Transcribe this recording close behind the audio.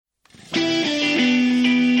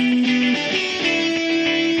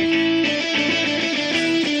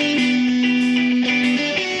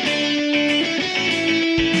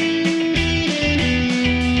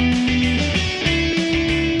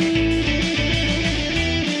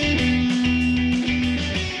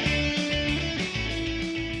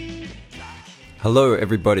Hello,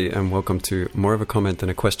 everybody, and welcome to More of a Comment Than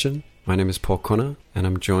a Question. My name is Paul Connor, and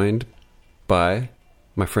I'm joined by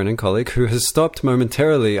my friend and colleague who has stopped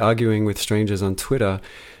momentarily arguing with strangers on Twitter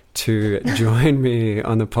to join me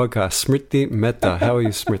on the podcast, Smriti Mehta. How are you,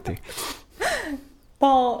 Smriti?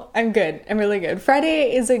 Paul, I'm good. I'm really good.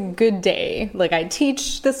 Friday is a good day. Like, I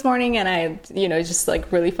teach this morning and it's just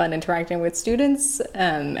like really fun interacting with students.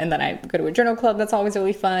 And then I go to a journal club. That's always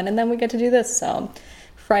really fun. And then we get to do this. So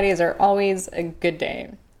Fridays are always a good day.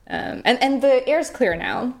 And the air's clear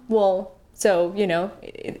now. Well, so, we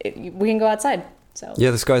can go outside. So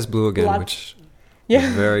yeah, the sky's blue again, which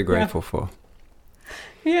I'm very grateful for.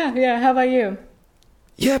 Yeah. How about you?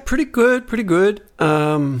 Yeah, pretty good.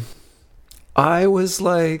 I was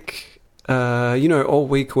like, all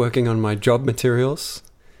week working on my job materials.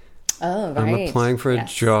 Oh, right. I'm applying for a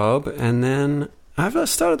job, and then I've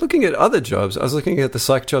started looking at other jobs. I was looking at the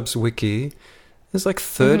Psych Jobs Wiki. There's like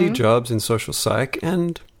 30 jobs in social psych,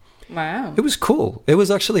 and wow, it was cool. It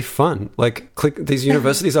was actually fun. Like, click these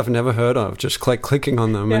universities I've never heard of, just like clicking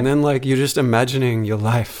on them, and then like you're just imagining your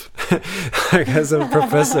life, like as a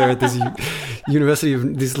professor at this university,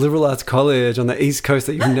 this liberal arts college on the East Coast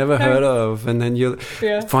that you've never heard of, and then you're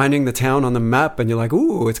finding the town on the map, and you're like,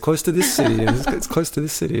 ooh, it's close to this city, and it's close to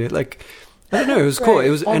this city. Like, I don't know, it was cool. It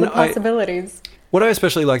was all the possibilities. What I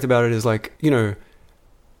especially liked about it is like,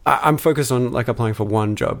 I'm focused on like applying for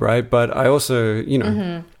one job, right? But I also,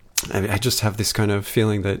 I just have this kind of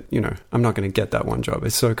feeling that, I'm not going to get that one job.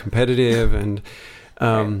 It's so competitive and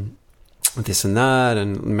this and that,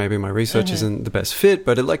 and maybe my research isn't the best fit,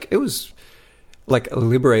 but it was like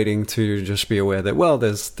liberating to just be aware that, well,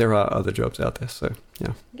 there are other jobs out there. So,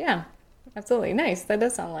 yeah. Yeah, absolutely. Nice. That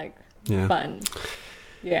does sound like fun.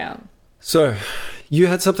 Yeah. So you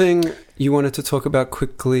had something you wanted to talk about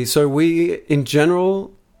quickly. So we, in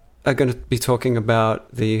general, are going to be talking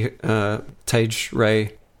about the Tage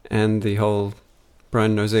Ray and the whole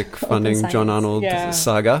Brian Nozick funding John Arnold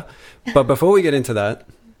saga. But before we get into that...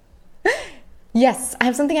 Yes, I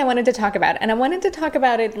have something I wanted to talk about. And I wanted to talk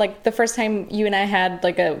about it like the first time you and I had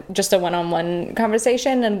like just a one-on-one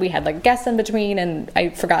conversation, and we had like guests in between, and I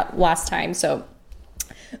forgot last time. So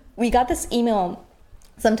we got this email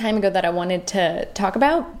some time ago that I wanted to talk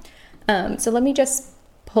about. So let me just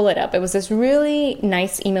pull it up. It was this really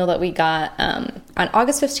nice email that we got on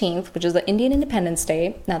August 15th, which is the Indian Independence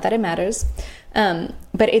Day. Not that it matters.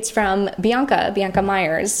 But it's from Bianca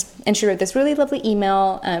Myers. And she wrote this really lovely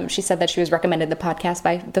email. She said that she was recommended the podcast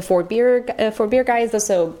by the Four Beer guys,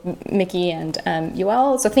 so Mickey and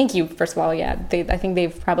Yoel. So thank you, first of all. Yeah, I think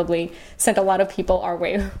they've probably sent a lot of people our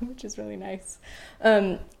way, which is really nice.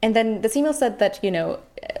 And then this email said that,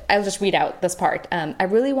 I'll just read out this part. I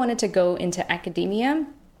really wanted to go into academia,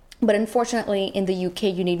 but unfortunately, in the UK,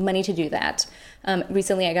 you need money to do that.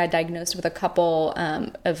 Recently, I got diagnosed with a couple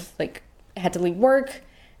of had to leave work,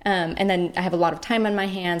 and then I have a lot of time on my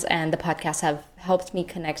hands, and the podcasts have helped me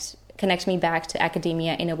connect me back to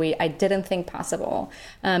academia in a way I didn't think possible.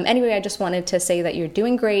 Anyway, I just wanted to say that you're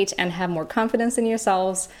doing great and have more confidence in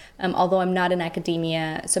yourselves, although I'm not in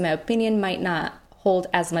academia, so my opinion might not hold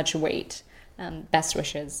as much weight. Best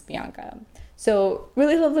wishes, Bianca. So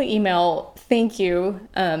really lovely email. Thank you.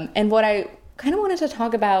 And what I kind of wanted to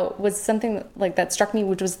talk about was something like that struck me,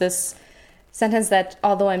 which was this sentence that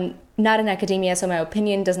although I'm not in academia, so my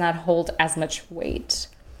opinion does not hold as much weight.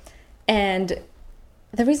 And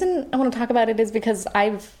the reason I want to talk about it is because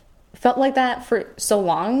I've felt like that for so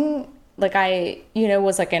long. Like I,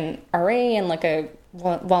 was like an RA and like a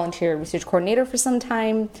volunteer research coordinator for some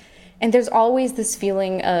time. And there's always this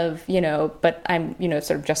feeling of, but I'm,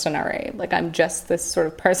 sort of just an RA. Like I'm just this sort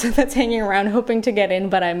of person that's hanging around hoping to get in,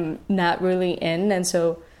 but I'm not really in. And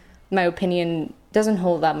so my opinion doesn't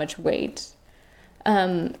hold that much weight.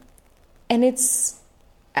 And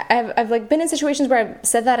I've like been in situations where I've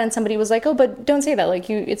said that and somebody was like, oh, but don't say that. Like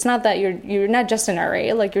it's not that you're not just an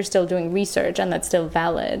RA, like you're still doing research and that's still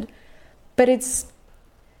valid. But it's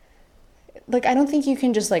like, I don't think you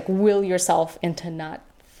can just like will yourself into not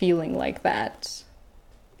feeling like that,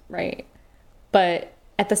 right? But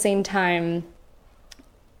at the same time,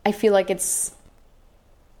 I feel like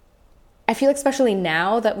especially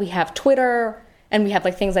now that we have Twitter and we have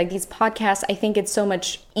like things like these podcasts, I think it's so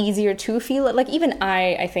much easier to feel it. Like even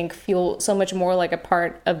I think feel so much more like a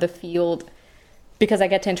part of the field because I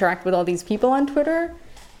get to interact with all these people on Twitter.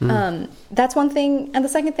 That's one thing. And the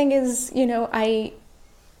second thing is,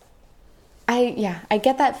 I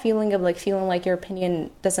get that feeling of like feeling like your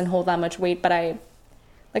opinion doesn't hold that much weight, but I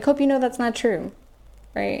like hope that's not true,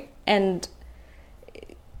 right? And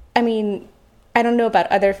I mean, I don't know about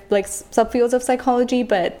other like subfields of psychology,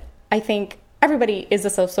 but I think everybody is a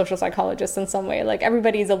social psychologist in some way. Like,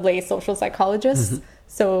 everybody is a lay social psychologist.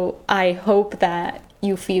 So I hope that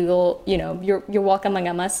you feel, you're welcome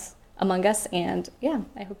among us, and yeah,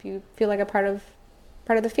 I hope you feel like a part of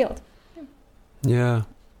the field. Yeah.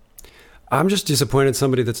 I'm just disappointed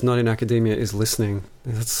somebody that's not in academia is listening.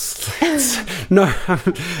 No, I'm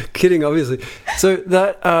kidding, obviously. So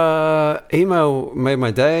that email made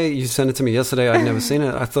my day. You sent it to me yesterday. I'd never seen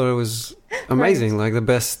it. I thought it was amazing. Right. Like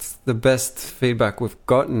the best feedback we've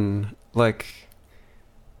gotten. Like,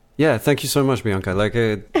 yeah, thank you so much, Bianca. Like,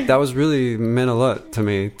 that was really meant a lot to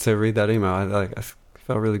me to read that email. I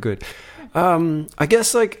felt really good. I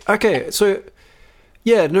guess, like, okay, so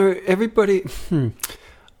yeah, no, everybody.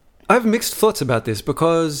 I have mixed thoughts about this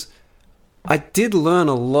because I did learn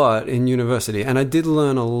a lot in university and I did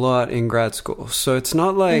learn a lot in grad school. So it's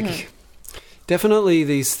not like, definitely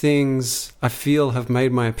these things I feel have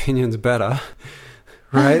made my opinions better,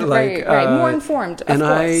 right? Like, right. More informed, of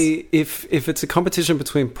course. If it's a competition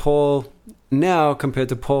between Paul now compared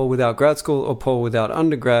to Paul without grad school or Paul without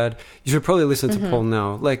undergrad, you should probably listen to Paul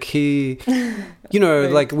now. Like, he, right.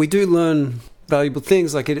 Like, we do learn valuable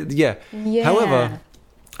things. Like, yeah. However,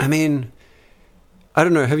 I mean, I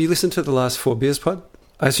don't know. Have you listened to the last 4 Beers pod?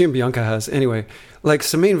 I assume Bianca has. Anyway, like,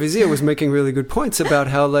 Samin Vizier was making really good points about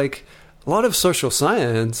how, like, a lot of social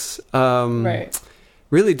science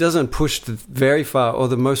really doesn't push very far, or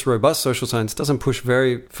the most robust social science doesn't push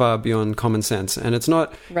very far beyond common sense. And it's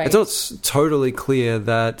not totally clear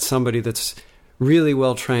that somebody that's really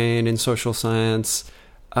well trained in social science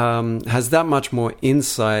has that much more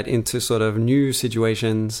insight into sort of new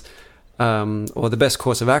situations, or the best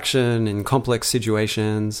course of action in complex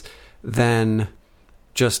situations than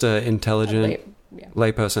just an intelligent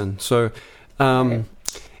layperson. So,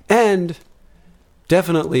 and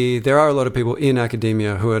definitely there are a lot of people in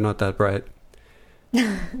academia who are not that bright.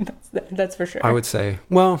 That's for sure. I would say.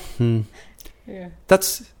 Well,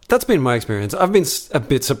 that's been my experience. I've been a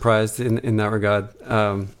bit surprised in that regard,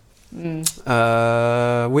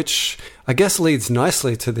 which I guess leads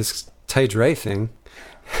nicely to this Tage Ray thing.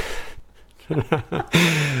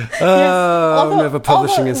 Never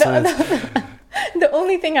publishing in science. The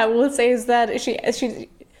only thing I will say is that she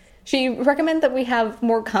recommended that we have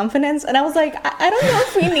more confidence, and I was like, I don't know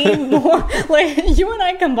if we need more. Like, you and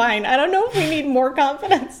I combined, I don't know if we need more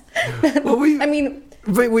confidence. Well, I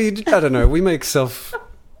don't know. We make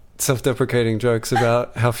self-deprecating jokes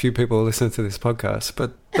about how few people listen to this podcast,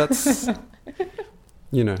 but that's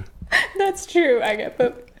that's true. I get,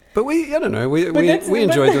 but I don't know. We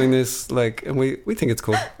enjoy doing this, like, and we think it's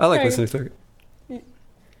cool. I like listening to it.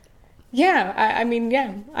 Yeah,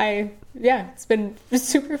 it's been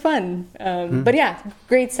super fun. But yeah,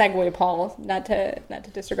 great segue, Paul. Not to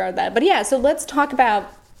disregard that. But yeah, so let's talk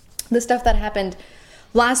about the stuff that happened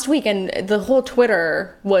last week, and the whole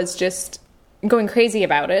Twitter was just going crazy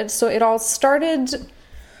about it. So it all started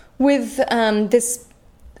with this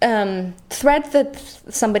thread that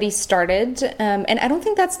somebody started, and I don't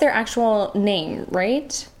think that's their actual name,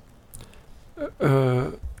 right?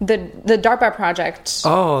 The DARPA project.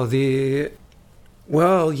 Oh,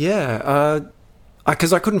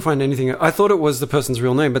 because I couldn't find anything. I thought it was the person's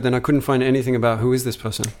real name, but then I couldn't find anything about who is this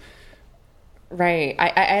person. Right.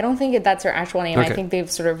 I don't think that's their actual name. Okay. I think they've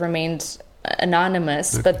sort of remained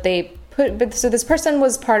anonymous, okay. But so this person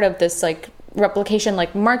was part of this, like, replication,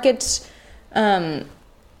 like, market.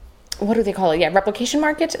 What do they call it? Yeah, replication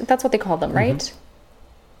market. That's what they call them, right?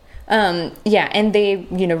 And they,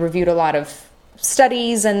 reviewed a lot of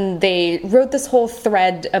studies, and they wrote this whole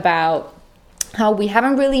thread about how we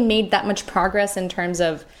haven't really made that much progress in terms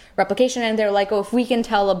of replication. And they're like, oh, if we can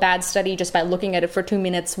tell a bad study just by looking at it for 2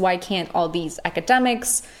 minutes, why can't all these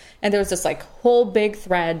academics? And there was this, like, whole big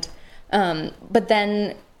thread. But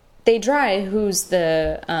then Day Dry, who's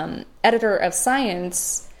the editor of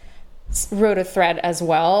Science, wrote a thread as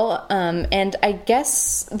well, and I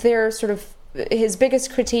guess his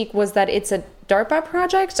biggest critique was that it's a DARPA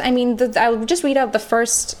project. I mean, I'll just read out the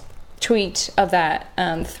first tweet of that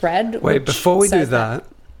thread. Wait, before we do that,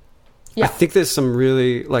 I think there's some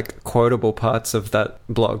really, like, quotable parts of that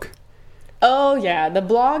blog. Oh yeah, the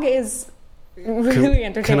blog is really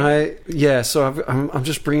entertaining. So I'm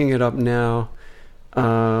just bringing it up now.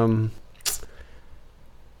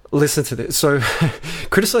 Listen to this. So,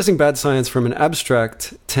 criticizing bad science from an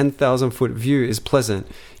abstract 10,000-foot view is pleasant.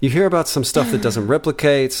 You hear about some stuff that doesn't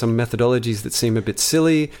replicate, some methodologies that seem a bit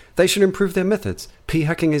silly. They should improve their methods.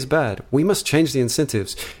 P-hacking is bad. We must change the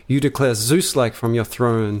incentives. You declare Zeus-like from your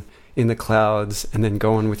throne in the clouds and then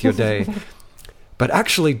go on with your day. But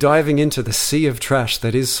actually diving into the sea of trash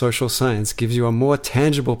that is social science gives you a more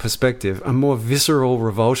tangible perspective, a more visceral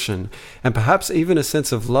revulsion, and perhaps even a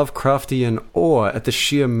sense of Lovecraftian awe at the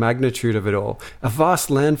sheer magnitude of it all. A vast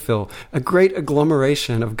landfill, a great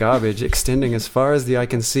agglomeration of garbage extending as far as the eye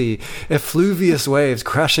can see, effluvious waves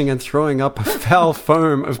crashing and throwing up a foul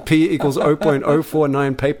foam of P equals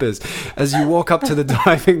 0.049 papers. As you walk up to the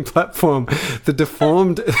diving platform, the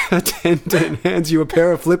deformed attendant hands you a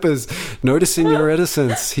pair of flippers. Noticing your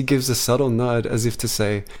reticence, he gives a subtle nod as if to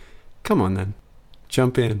say, "Come on then,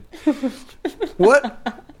 jump in." What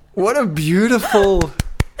a beautiful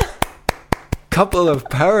couple of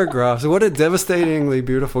paragraphs. What a devastatingly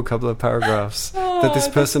beautiful couple of paragraphs that this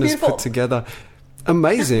person has put together.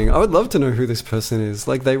 Amazing. I would love to know who this person is.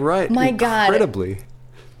 Like, they write incredibly.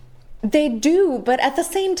 They do, but at the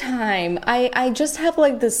same time, I just have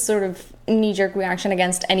like this sort of knee-jerk reaction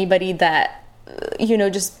against anybody that,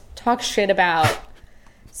 just talk shit about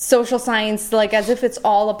social science, like as if it's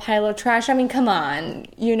all a pile of trash. I mean, come on,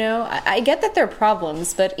 I get that there are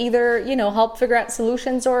problems, but either, help figure out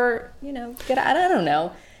solutions or, get out. I don't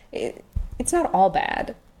know. It's not all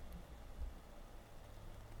bad.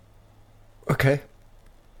 Okay.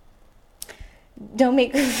 Don't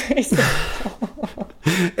make a face.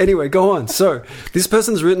 Anyway, go on. So, this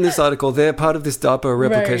person's written this article. They're part of this DARPA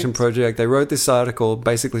replication project. They wrote this article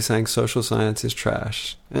basically saying social science is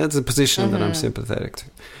trash. That's a position that I'm sympathetic to.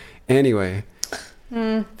 Anyway,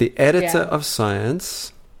 the editor of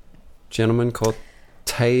Science, gentleman called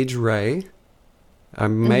Tej Ray. I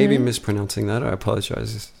may be mispronouncing that. I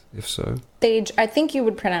apologize if so. Tej, I think you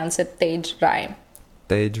would pronounce it Tej Ray.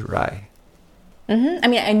 Tej Ray. I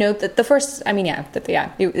mean, I know that the first,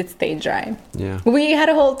 it's Tej Ray. Yeah.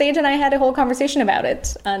 Tej and I had a whole conversation about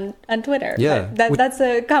it on Twitter. Yeah. That's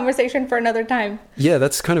a conversation for another time. Yeah,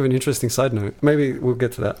 that's kind of an interesting side note. Maybe we'll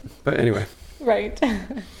get to that. But anyway. Right.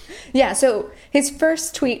 Yeah, so his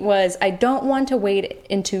first tweet was, "I don't want to wade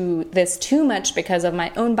into this too much because of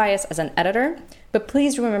my own bias as an editor, but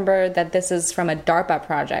please remember that this is from a DARPA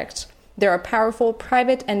project. There are powerful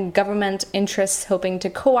private and government interests hoping to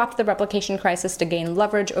co-opt the replication crisis to gain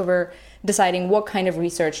leverage over deciding what kind of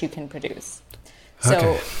research you can produce."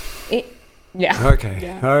 So,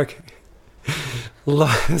 Okay.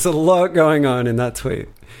 There's a lot going on in that tweet.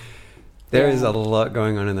 There is a lot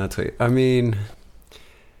going on in that tweet. I mean,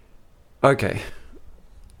 okay.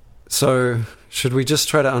 So, should we just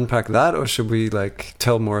try to unpack that, or should we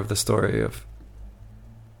tell more of the story of...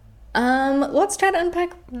 Let's try to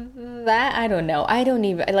unpack that. I don't know. I don't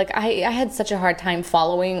even, I had such a hard time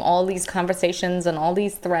following all these conversations and all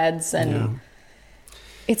these threads, and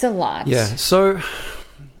it's a lot. Yeah. So,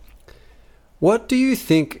 what do you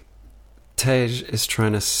think Tej is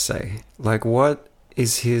trying to say? What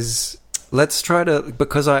is his... Let's try to...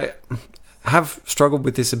 Because I have struggled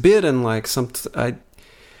with this a bit, and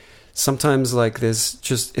sometimes there's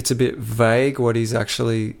just... It's a bit vague what he's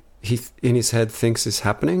actually... he in his head thinks is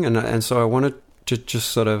happening, and so I wanted to just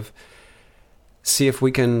sort of see if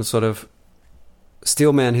we can sort of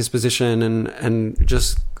steelman his position and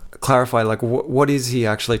just clarify what is he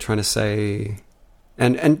actually trying to say,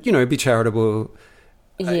 and be charitable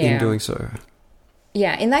in doing so.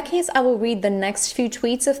 Yeah, in that case, I will read the next few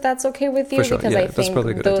tweets if that's okay with you, For sure. because I think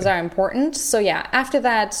those idea. are important. So yeah, after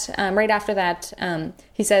that, right after that,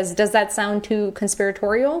 he says, "Does that sound too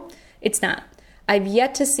conspiratorial? It's not. I've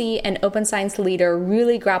yet to see an open science leader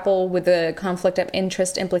really grapple with the conflict of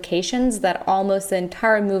interest implications that almost the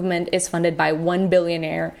entire movement is funded by one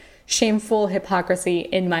billionaire. Shameful hypocrisy,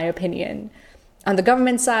 in my opinion." On the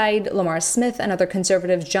government side, Lamar Smith and other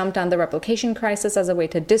conservatives jumped on the replication crisis as a way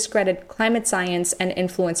to discredit climate science and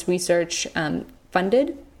influence research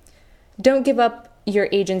funded. Don't give up your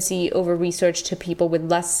agency over research to people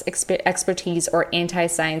with less expertise or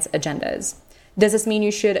anti-science agendas. Does this mean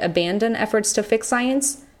you should abandon efforts to fix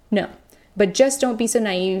science? No. But just don't be so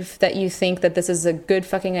naive that you think that this is a good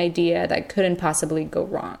fucking idea that couldn't possibly go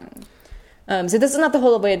wrong. So this is not the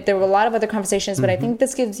whole of it. There were a lot of other conversations, but I think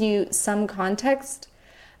this gives you some context.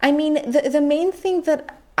 I mean, the main thing that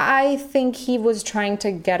I think he was trying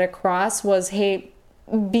to get across was, hey,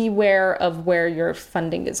 beware of where your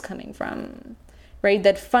funding is coming from, right?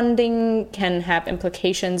 That funding can have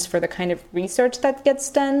implications for the kind of research that gets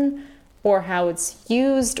done, or how it's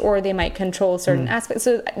used, or they might control certain aspects.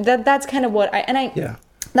 So that's kind of what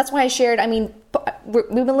that's why I shared. I mean, we've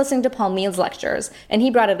been listening to Paul Meehan's lectures, and he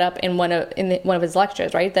brought it up in one of his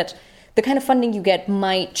lectures, right? That the kind of funding you get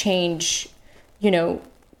might change,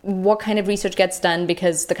 what kind of research gets done,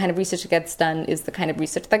 because the kind of research that gets done is the kind of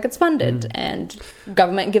research that gets funded, and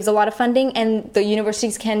government gives a lot of funding, and the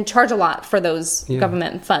universities can charge a lot for those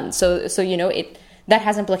government funds. So that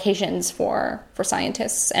has implications for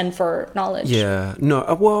scientists and for knowledge. Yeah.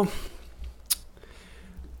 No, well,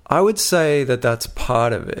 I would say that that's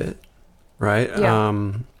part of it, right?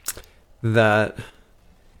 Yeah. That,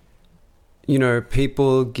 you know,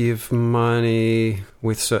 people give money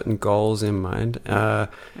with certain goals in mind.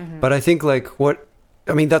 But I think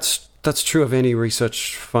that's true of any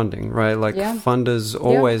research funding, right? Like funders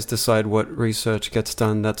always decide what research gets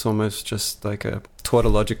done. That's almost just like a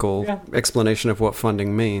tautological explanation of what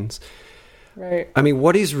funding means. Right. I mean,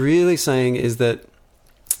 what he's really saying is that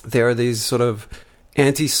there are these sort of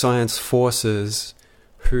anti-science forces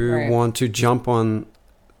who want to jump on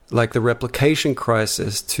like the replication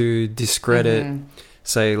crisis to discredit,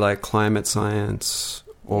 say, like climate science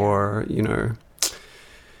or, you know,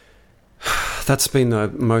 that's been the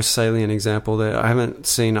most salient example there. I haven't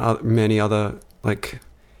seen many other like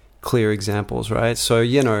clear examples, right? So,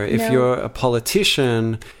 you know, if you're a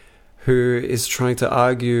politician who is trying to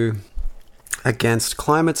argue against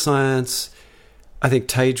climate science, I think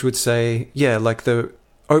Tage would say, yeah, like the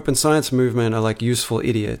open science movement are like useful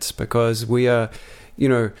idiots because we are, you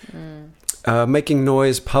know, making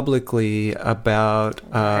noise publicly about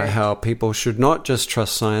how people should not just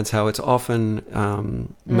trust science, how it's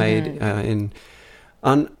often made in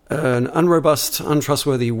unrobust,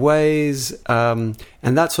 untrustworthy ways. And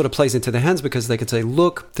that sort of plays into their hands because they can say,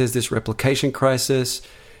 look, there's this replication crisis.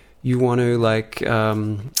 You want to like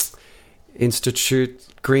institute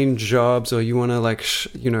green jobs, or you want to like,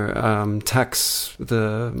 tax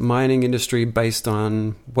the mining industry based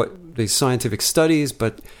on what these scientific studies,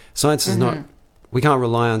 but science is not, we can't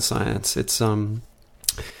rely on science. It's,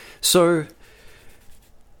 so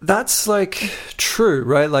that's like true,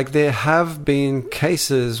 right? Like there have been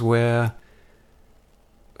cases where,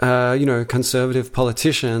 conservative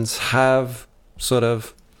politicians have sort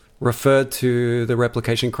of referred to the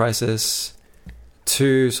replication crisis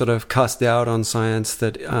to sort of cast doubt on science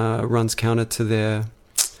that runs counter to their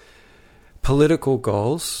political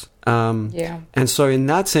goals. And so in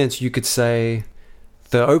that sense, you could say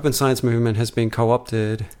the open science movement has been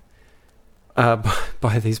co-opted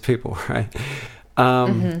by these people, right?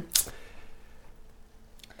 And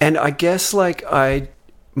I guess like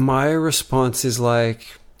my response is like,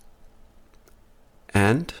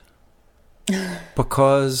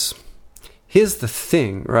 because here's the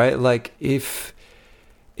thing, right? Like if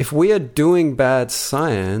we are doing bad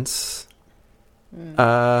science,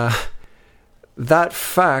 that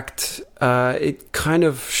fact, it kind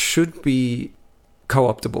of should be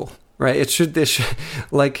co-optable, right? It should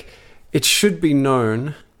be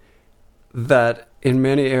known that in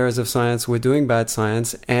many areas of science we're doing bad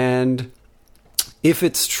science, and if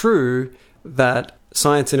it's true that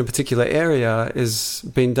science in a particular area is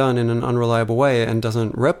being done in an unreliable way and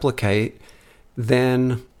doesn't replicate,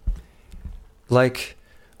 then like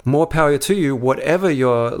more power to you, whatever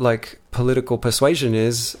your like political persuasion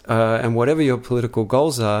is, and whatever your political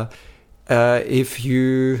goals are, if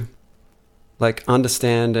you like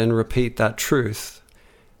understand and repeat that truth,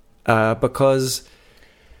 because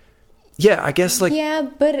I guess like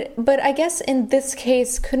but I guess in this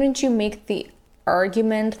case, couldn't you make the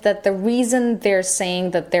argument that the reason they're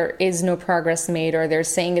saying that there is no progress made, or they're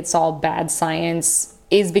saying it's all bad science,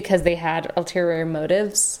 is because they had ulterior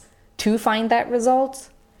motives to find that result?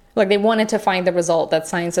 Like they wanted to find the result that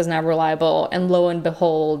science is not reliable, and lo and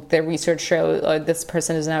behold, their research shows, this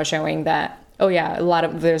person is now showing that,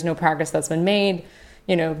 there's no progress that's been made.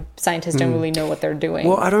 You know, scientists don't really know what they're doing.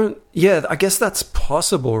 Well, I guess that's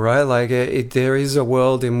possible, right? Like there is a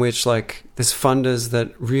world in which like there's funders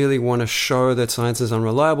that really want to show that science is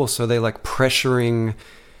unreliable, so they like pressuring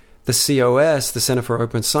the COS, the Center for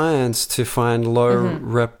Open Science, to find low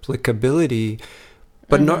replicability.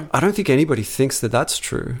 But no, I don't think anybody thinks that that's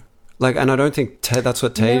true. Like, and I don't think that's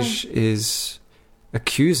what Tage is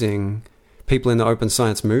accusing people in the open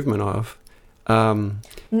science movement of.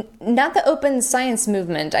 Not the open science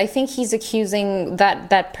movement. I think he's accusing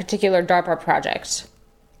that particular DARPA project.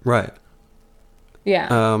 Right. Yeah.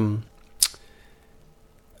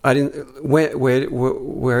 I didn't.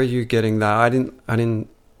 Where are you getting that? I didn't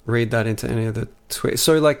read that into any of the tweets.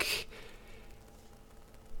 So like,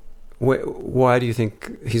 why do you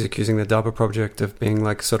think he's accusing the DARPA project of being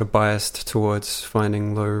like sort of biased towards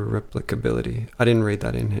finding low replicability? I didn't read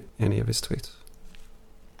that in any of his tweets.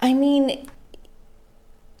 I mean,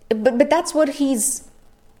 but that's what he's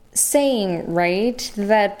saying, right?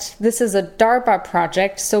 That this is a DARPA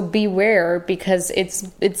project, so beware because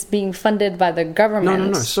it's being funded by the government.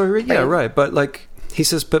 No. So yeah, right. But like he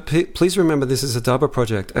says, but please remember this is a DARPA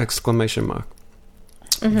project! !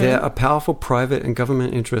 There are powerful private and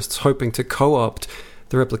government interests hoping to co-opt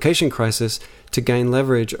the replication crisis to gain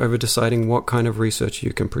leverage over deciding what kind of research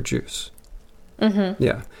you can produce.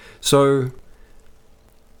 Yeah. So,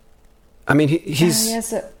 I mean,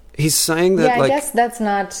 he's saying that, I guess that's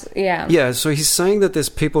not, Yeah, so he's saying that there's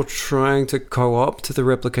people trying to co-opt the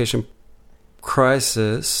replication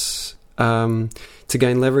crisis to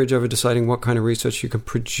gain leverage over deciding what kind of research you can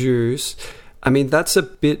produce. I mean, that's a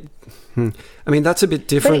bit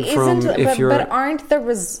different from if you're... But aren't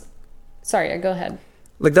the... Sorry, go ahead.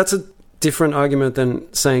 Like, that's a different argument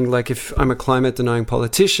than saying, like, if I'm a climate-denying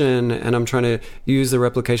politician and I'm trying to use the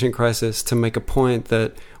replication crisis to make a point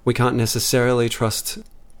that we can't necessarily trust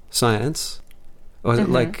science or,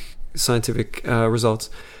 like, scientific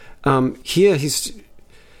results. Here, he's...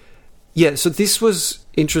 Yeah, so this was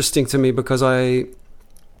interesting to me because I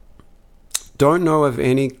don't know of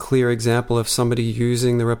any clear example of somebody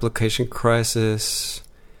using the replication crisis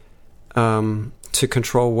to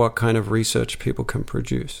control what kind of research people can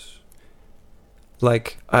produce.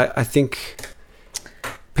 Like, I think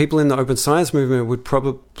people in the open science movement would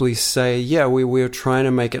probably say, yeah, we're trying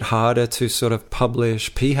to make it harder to sort of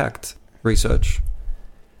publish p-hacked research.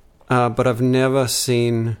 But I've never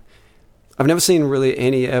seen really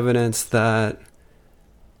any evidence that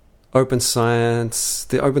the open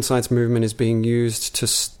science movement is being used to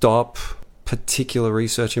stop particular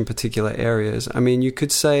research in particular areas. I mean, you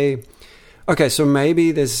could say, okay, so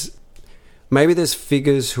maybe there's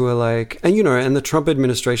figures who are like, and the Trump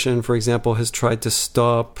administration, for example, has tried to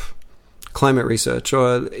stop climate research.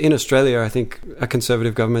 Or in Australia, I think a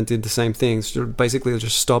conservative government did the same thing. So basically,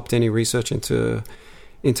 just stopped any research into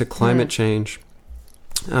climate change.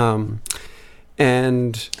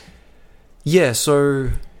 And yeah, so,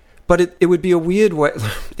 but it would be a weird way.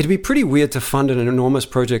 It'd be pretty weird to fund an enormous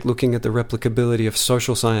project looking at the replicability of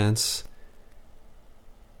social science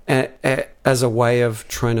as a way of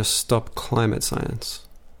trying to stop climate science,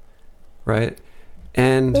 right?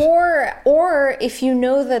 And or if you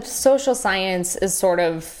know that social science is sort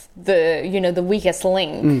of the weakest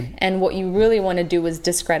link, and what you really want to do is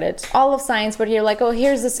discredit all of science, but you're like, oh,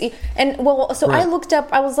 here's this, and right. I looked up.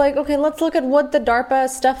 I was like, okay, let's look at what the DARPA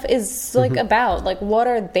stuff is like about. Like, what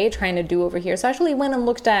are they trying to do over here? So I actually went and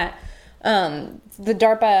looked at the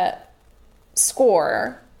DARPA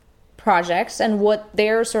SCORE projects and what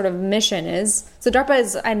their sort of mission is. So DARPA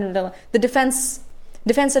is, I don't know, the Defense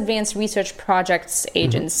Advanced Research Projects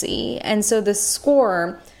Agency, and so the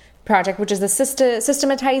SCORE project, which is the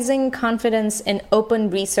systematizing confidence in open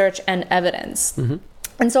research and evidence.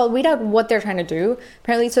 And so I'll read out what they're trying to do.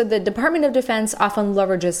 Apparently, so the Department of Defense often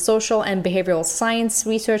leverages social and behavioral science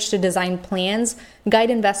research to design plans,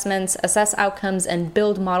 guide investments, assess outcomes, and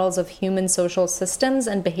build models of human social systems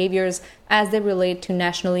and behaviors as they relate to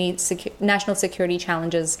national security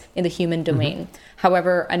challenges in the human domain.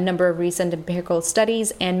 However, a number of recent empirical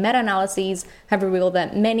studies and meta-analyses have revealed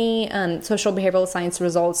that many social behavioral science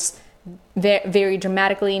results vary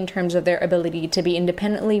dramatically in terms of their ability to be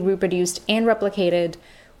independently reproduced and replicated,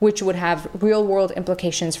 which would have real-world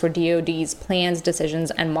implications for DoD's plans, decisions,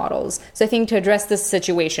 and models. So I think to address this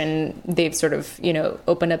situation, they've sort of,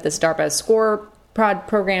 opened up this DARPA SCORE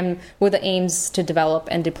program with the aims to develop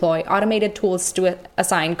and deploy automated tools to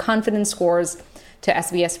assign confidence scores to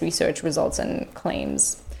SVS research results and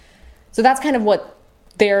claims. So that's kind of what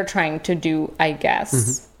they're trying to do, I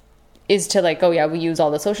guess. Is to like, oh yeah, we use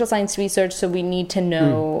all the social science research, so we need to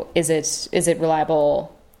know is it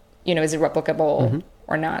reliable, is it replicable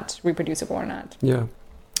or not, reproducible or not. Yeah.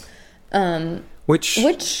 Which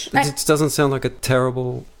it doesn't sound like a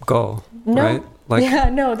terrible goal, right? Like, yeah,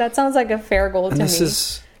 no, that sounds like a fair goal to me. This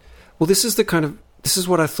is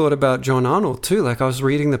what I thought about John Arnold too. Like, I was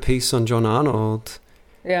reading the piece on John Arnold,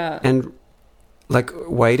 and like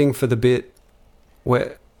waiting for the bit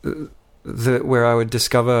where I would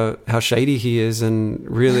discover how shady he is and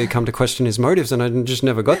really come to question his motives, and I just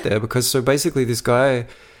never got there because so basically this guy,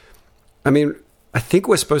 I mean, I think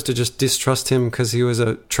we're supposed to just distrust him because he was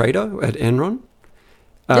a traitor at Enron,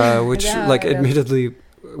 which admittedly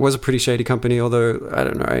was a pretty shady company, although I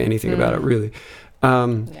don't know anything about it really.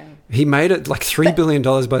 He made it like $3 billion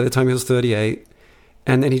by the time he was 38,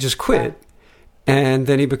 and then he just quit. And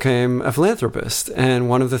then he became a philanthropist. And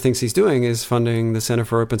one of the things he's doing is funding the Center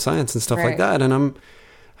for Open Science and stuff like that. And I'm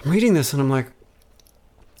reading this and I'm like,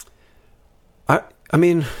 I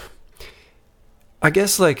mean, I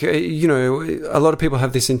guess like, a lot of people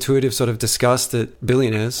have this intuitive sort of disgust at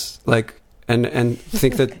billionaires, like, and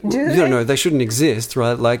think that, they shouldn't exist,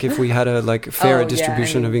 right? Like if we had a like fairer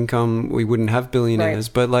distribution of income, we wouldn't have billionaires.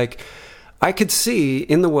 But like, I could see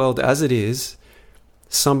in the world as it is,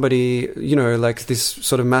 somebody, like this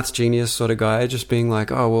sort of maths genius sort of guy just being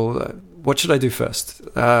like, oh, well, what should I do first?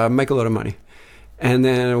 Make a lot of money. And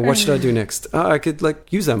then what should I do next? I could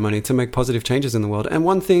like use that money to make positive changes in the world. And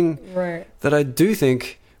one thing that I do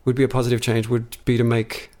think would be a positive change would be to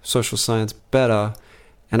make social science better.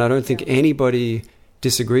 And I don't think anybody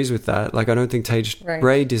disagrees with that. Like, I don't think Tage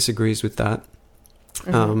Bray disagrees with that.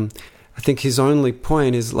 I think his only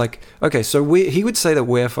point is like, okay, so he would say that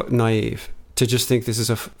we're naive to just think this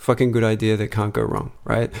is a fucking good idea that can't go wrong,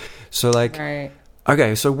 right? So like,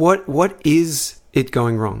 okay, so what is it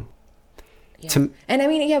going wrong? Yeah. And I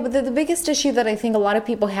mean, but the biggest issue that I think a lot of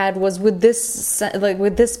people had was with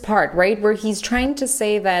this part, right? Where he's trying to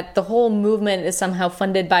say that the whole movement is somehow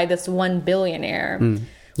funded by this one billionaire.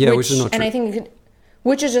 Which is not true. And I think,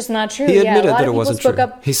 which is just not true. He admitted that it wasn't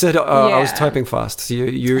true. He said, I was typing fast. So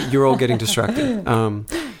you're all getting distracted.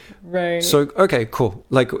 Right. So, okay, cool.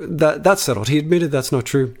 Like, that's settled. He admitted that's not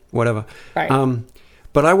true. Whatever. Right.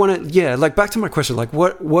 But I want to, like, back to my question, like,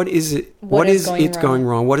 what is it? What is it going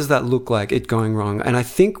wrong? What does that look like, it going wrong? And I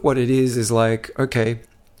think what it is like, okay,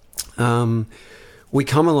 we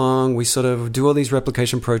come along, we sort of do all these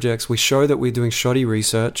replication projects, we show that we're doing shoddy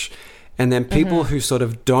research, and then people who sort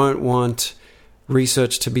of don't want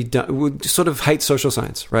research to be done, would sort of hate social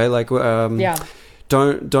science, right? Like,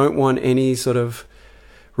 don't want any sort of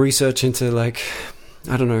research into, like,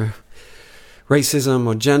 I don't know, racism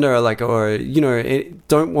or gender, or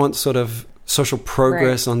don't want sort of social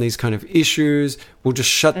progress on these kind of issues. We'll just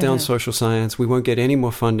shut down social science. We won't get any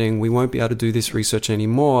more funding. We won't be able to do this research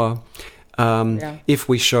anymore if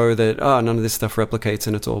we show that none of this stuff replicates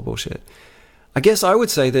and it's all bullshit. I guess I would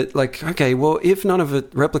say that, like, okay, well, if none of it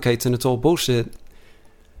replicates and it's all bullshit,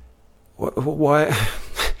 why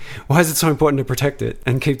is it so important to protect it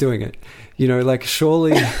and keep doing it? You know, like,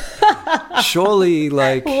 surely,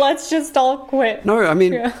 like... Let's just all quit. No, I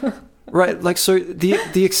mean, right, like, so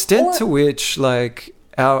the extent to which, like,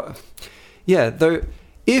 though,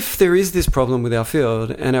 if there is this problem with our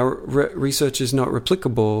field and our research is not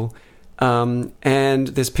replicable, and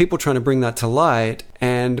there's people trying to bring that to light,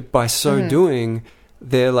 and by so doing,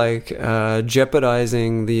 they're, like,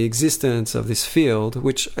 jeopardizing the existence of this field,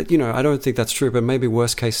 which, you know, I don't think that's true, but maybe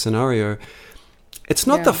worst case scenario... It's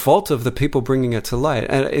not the fault of the people bringing it to light.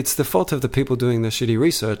 And it's the fault of the people doing the shitty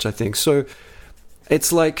research, I think. So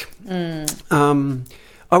it's like, I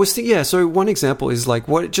was thinking, so one example is like,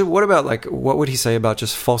 what about, like, what would he say about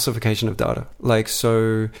just falsification of data? Like,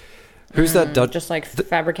 so who's that Dutch? Just like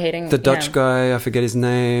fabricating. The Dutch guy, I forget his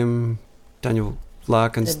name. Daniel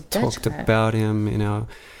Larkins talked about him in our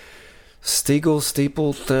Steeple,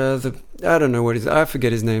 I don't know I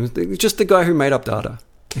forget his name. Just the guy who made up data.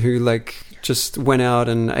 Who, like, just went out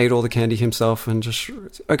and ate all the candy himself and just...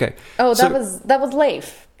 Okay. Oh, that was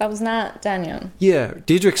Leif. That was not Daniel. Yeah.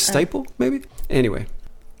 Diederik Stapel, maybe? Anyway.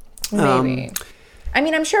 Maybe. I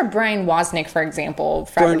mean, I'm sure Brian Wozniak, for example,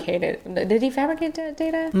 fabricated... Did he fabricate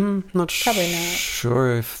data? Probably not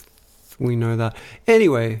sure if we know that.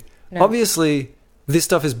 Anyway, obviously, this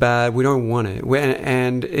stuff is bad. We don't want it.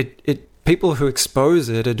 And people who expose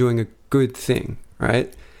it are doing a good thing,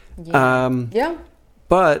 right? Yeah.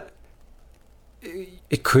 But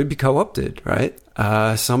it could be co-opted, right?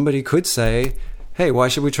 Somebody could say, hey, why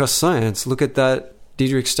should we trust science? Look at that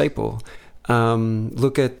Diederik Stapel.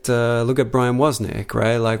 Look at Brian Wozniak,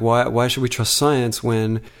 right? Like, why should we trust science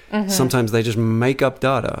when sometimes they just make up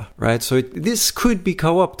data, right? So this could be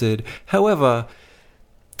co-opted. However,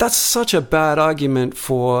 that's such a bad argument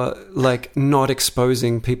for, like, not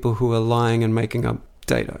exposing people who are lying and making up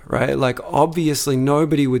data, right? Like, obviously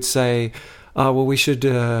nobody would say... well, we should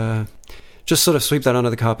just sort of sweep that under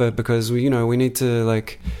the carpet because we need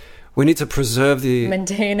to preserve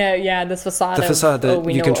maintain the facade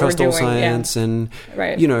that you can trust all science and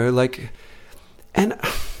you know, like, and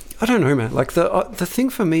I don't know, man. Like, the thing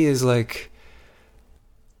for me is, like,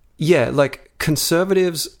 like,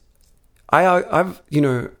 conservatives. I've you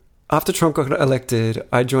know, after Trump got elected,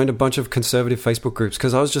 I joined a bunch of conservative Facebook groups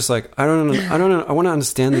because I was just like, I want to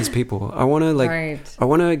understand these people. I want to I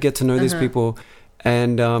want to get to know these people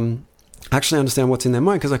and actually understand what's in their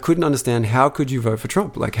mind because I couldn't understand how could you vote for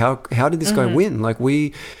Trump? Like, how did this guy win? Like,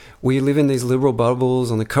 we live in these liberal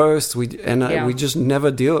bubbles on the coast. We just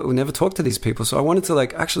never talk to these people. So I wanted to,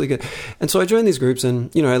 like, actually get, and so I joined these groups,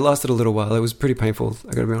 and, you know, it lasted a little while. It was pretty painful,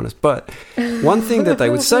 I got to be honest. But one thing that they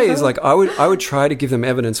would say is, like, I would try to give them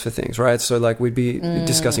evidence for things, right? So, like, we'd be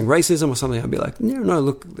discussing racism or something. I'd be like, no,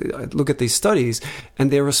 look at these studies,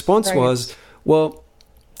 and their response was, well,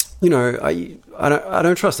 you know, I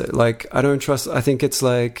don't trust it. Like, I don't trust. I think it's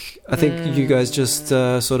like, I think you guys just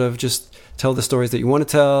sort of just tell the stories that you want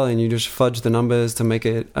to tell, and you just fudge the numbers to make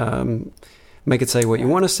it say what you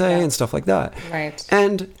want to say and stuff like that. Right.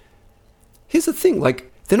 And here's the thing,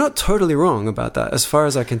 like, they're not totally wrong about that, as far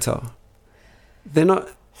as I can tell. They're not.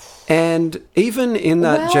 And even in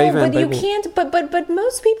that J. Van Babel... But you can't... But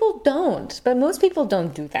most people don't. But most people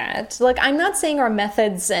don't do that. Like, I'm not saying our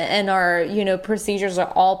methods and our, procedures are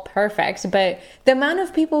all perfect, but the amount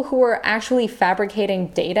of people who are actually fabricating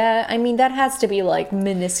data, I mean, that has to be, like,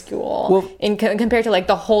 minuscule compared to, like,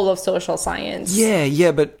 the whole of social science.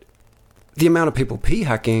 Yeah, but the amount of people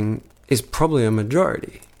p-hacking is probably a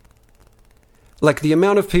majority. Like, the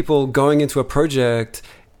amount of people going into a project...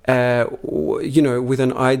 with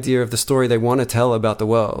an idea of the story they want to tell about the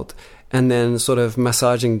world, and then sort of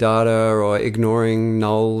massaging data or ignoring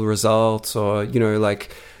null results, or,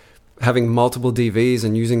 like having multiple DVs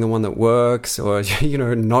and using the one that works, or,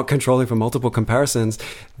 not controlling for multiple comparisons.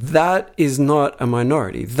 That is not a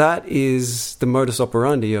minority. That is the modus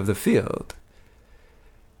operandi of the field.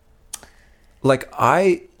 Like,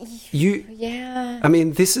 I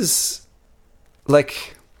mean, this is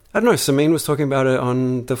like... I don't know, Samin was talking about it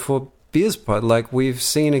on the For Beers pod. Like, we've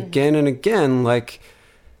seen again and again, like,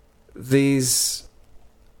 these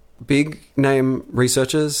big name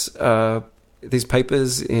researchers, these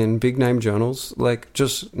papers in big name journals, like,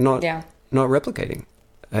 just not replicating.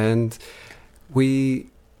 And we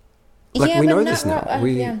know this now.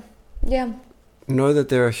 We know that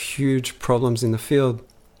there are huge problems in the field.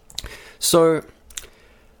 So...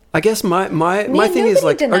 I guess my thing is,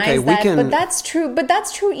 like, okay, we can... But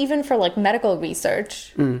that's true even for, like, medical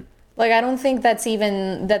research. Like, I don't think that's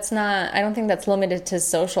limited to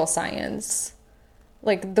social science.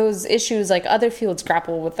 Like, those issues, like, other fields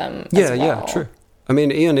grapple with them as well. Yeah, true. I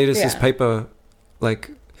mean, Ioannidis' paper,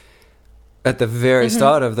 like, at the very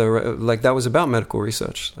start of like, that was about medical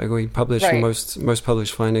research. Like, we published most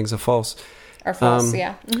published findings are false. Are false,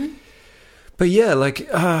 yeah. Mm-hmm. But yeah, like,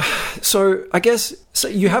 so I guess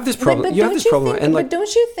you have this problem. But you have this problem, but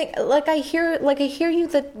don't you think? Like, I hear you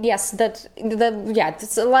that yes,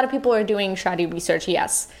 a lot of people are doing shoddy research.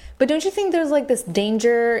 Yes, but don't you think there's, like, this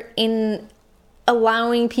danger in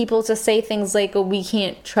allowing people to say things like, "Oh, we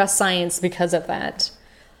can't trust science because of that"?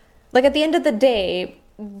 Like, at the end of the day,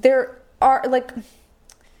 there are, like,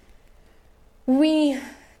 we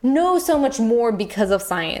know so much more because of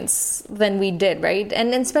science than we did, right?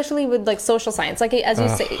 And especially with, like, social science, like, as you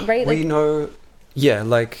say, right? Like, we know,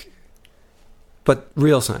 like, but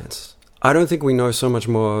real science. I don't think we know so much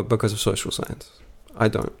more because of social science. I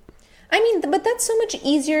don't. I mean, but that's so much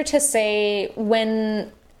easier to say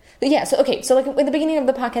when... Yeah, so, okay, so, like, at the beginning of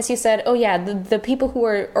the podcast, you said, oh, yeah, the people who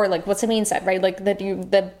are, or, like, what Samin said, right? Like,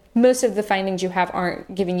 that most of the findings you have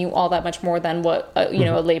aren't giving you all that much more than what, a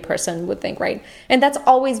layperson would think, right? And that's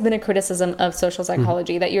always been a criticism of social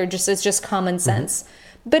psychology, that it's just common sense.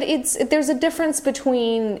 But there's a difference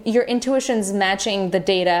between your intuitions matching the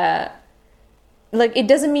data. Like, it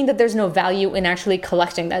doesn't mean that there's no value in actually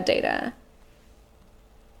collecting that data.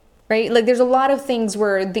 Right? Like, there's a lot of things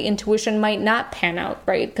where the intuition might not pan out,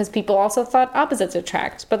 right? Because people also thought opposites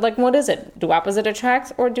attract. But, like, what is it? Do opposites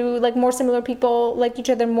attract? Or do, like, more similar people like each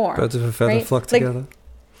other more? Birds of a feather flock together.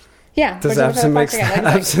 Yeah. Does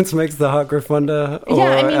absence makes the heart grow fonder? Or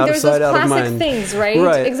yeah, I mean, there's those out of classic mind? Things, right?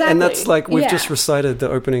 Right. Exactly. And that's, like, we've just recited the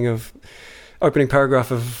opening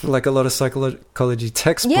paragraph of, like, a lot of psychology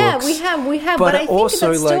textbooks. Yeah, we have. But I think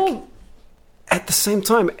also, that's like, still... at the same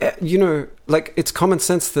time, like, it's common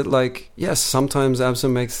sense that, like, yes, sometimes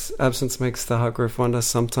absence makes the heart grow fonder,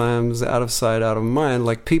 sometimes out of sight, out of mind.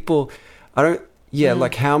 Like, people,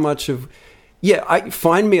 like, how much of... Yeah,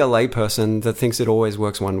 find me a layperson that thinks it always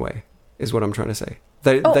works one way, is what I'm trying to say.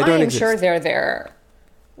 They don't exist. Sure they're there.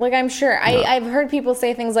 Like, I'm sure. No. I've heard people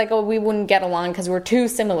say things like, oh, we wouldn't get along because we're too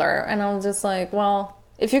similar. And I'm just like, well,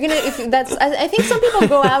 I think some people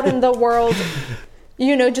go out in the world...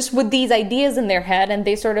 just with these ideas in their head, and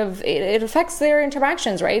they sort of, it affects their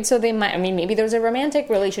interactions, right? So they might, I mean, maybe there's a romantic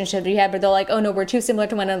relationship you have, but they're like, oh no, we're too similar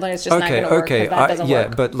to one another, it's just not going to work, because that doesn't work.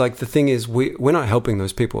 Yeah, but, like, the thing is, we're not helping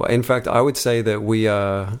those people. In fact, I would say that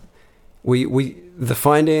the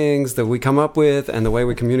findings that we come up with and the way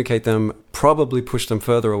we communicate them probably push them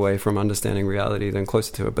further away from understanding reality than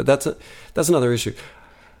closer to it. But that's another issue.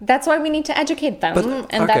 That's why we need to educate them,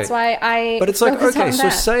 that's why But it's like, okay, so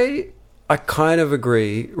say... I kind of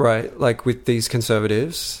agree, right? Like, with these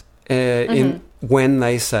conservatives, in when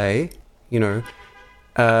they say, it's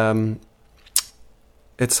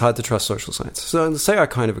hard to trust social science. So say I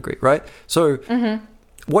kind of agree, right? So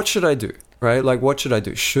what should I do, right? Like, what should I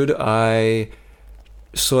do? Should I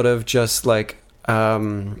sort of just, like,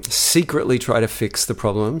 secretly try to fix the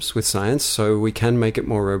problems with science so we can make it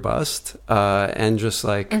more robust, and just,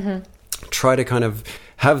 like, try to kind of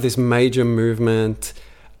have this major movement...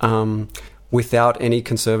 without any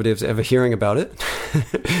conservatives ever hearing about it. Do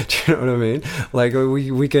you know what I mean? Like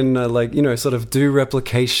we can like, you know, sort of do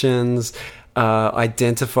replications,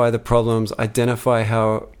 identify the problems, identify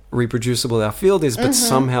how reproducible our field is, but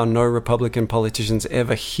somehow no Republican politicians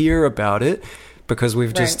ever hear about it because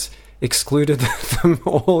we've just excluded them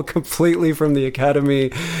all completely from the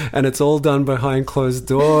academy, and it's all done behind closed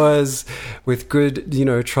doors with good, you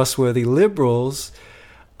know, trustworthy liberals.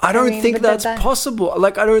 I don't think that's possible.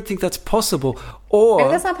 Like, I don't think that's possible. Or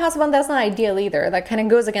that's not possible, and that's not ideal either. That kind of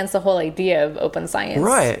goes against the whole idea of open science.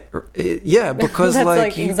 Right. Yeah, because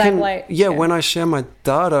like you exactly, can, when I share my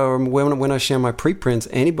data or when I share my preprints,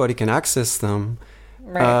 anybody can access them.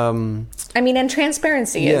 Right. I mean, and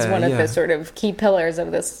transparency is one of the sort of key pillars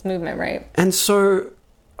of this movement, right? And so,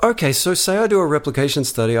 okay, so say I do a replication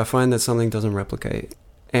study, I find that something doesn't replicate,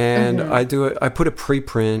 and I put a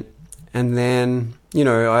preprint, and then, you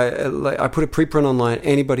know, I put a preprint online,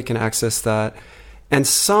 anybody can access that, and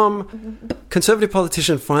some conservative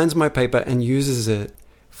politician finds my paper and uses it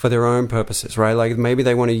for their own purposes, right? Like maybe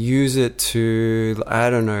they want to use it to, I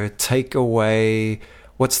don't know, take away,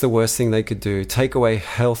 what's the worst thing they could do? Take away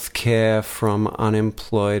health care from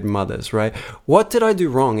unemployed mothers, right? What did I do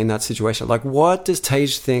wrong in that situation? Like, what does Tej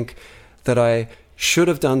think that I should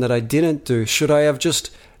have done that I didn't do? Should I have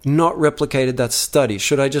just not replicated that study?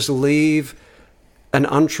 Should I just leave an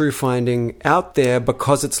untrue finding out there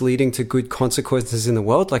because it's leading to good consequences in the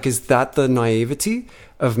world? Like, is that the naivety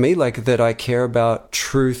of me? Like, that I care about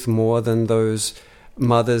truth more than those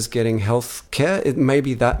mothers getting health care?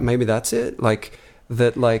 Maybe that's it. Like,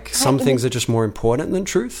 that like some things are just more important than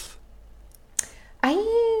truth?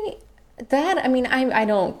 I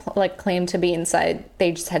don't like claim to be inside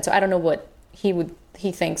Tej's head, so I don't know what he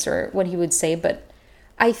thinks or what he would say, but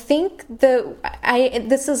I think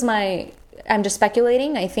I'm just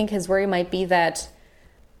speculating. I think his worry might be that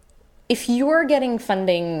if you're getting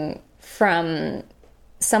funding from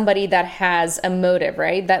somebody that has a motive,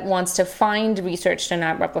 right, that wants to find research to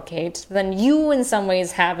not replicate, then you in some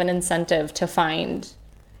ways have an incentive to find,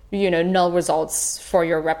 you know, null results for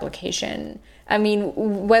your replication. I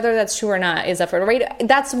mean, whether that's true or not is up for right.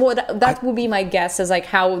 That would be my guess, is like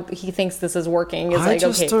how he thinks this is working. Is like,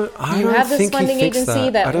 okay, you have this funding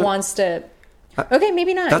agency that wants to. Okay,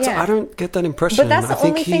 maybe not. I don't get that impression. But that's the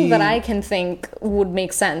only thing that I can think would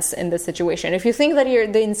make sense in this situation. If you think that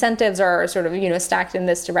the incentives are sort of, you know, stacked in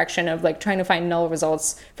this direction of like trying to find null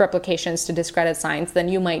results for applications to discredit science, then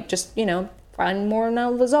you might just, you know, find more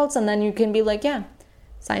null results, and then you can be like, yeah,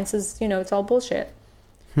 science is, you know, it's all bullshit.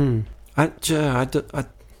 I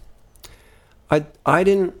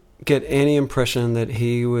didn't get any impression that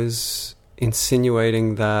he was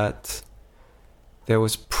insinuating that there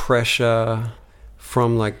was pressure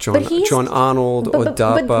from like John Arnold or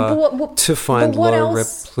DARPA to find low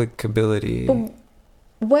replicability. But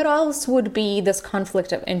what else would be this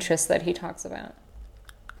conflict of interest that he talks about?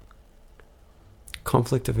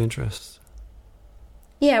 Conflict of interest?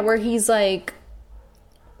 Yeah, where he's like,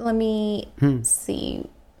 let me see.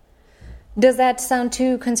 Does that sound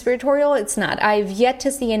too conspiratorial? It's not. I've yet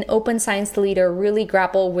to see an open science leader really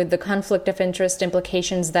grapple with the conflict of interest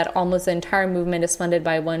implications that almost the entire movement is funded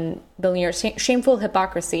by one billionaire. Shameful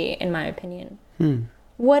hypocrisy, in my opinion.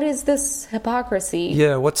 What is this hypocrisy?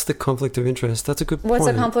 Yeah, what's the conflict of interest? That's a good point. What's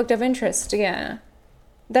the conflict of interest? Yeah.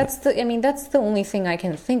 That's the only thing I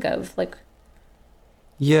can think of. Like,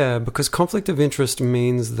 yeah, because conflict of interest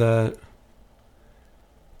means that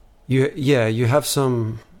you have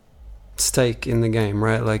some stake in the game,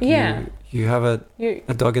 right? Like you have a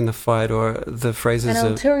dog in the fight, or the phrases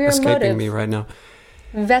are escaping me right now.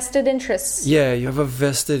 Vested interests. Yeah, you have a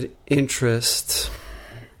vested interest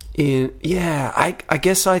in. Yeah, I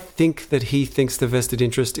guess I think that he thinks the vested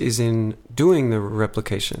interest is in doing the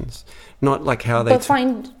replications, not like how they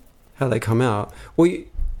come out. Well,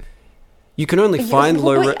 you can only find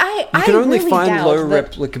low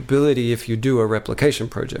replicability if you do a replication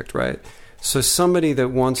project, right? So somebody that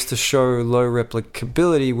wants to show low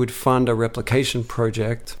replicability would fund a replication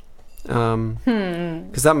project,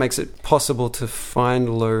 because that makes it possible to find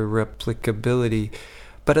low replicability.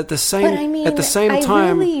 But at the same time, I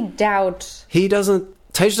really doubt Tej doesn't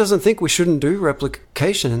think we shouldn't do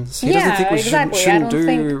replications. He doesn't think we shouldn't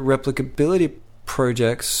do replicability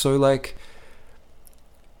projects. So like,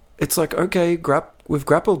 it's like, okay, we've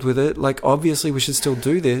grappled with it. Like, obviously we should still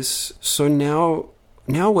do this. So now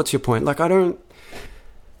what's your point? Like,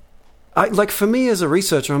 for me as a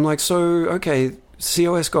researcher, I'm like, so, okay,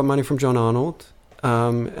 COS got money from John Arnold,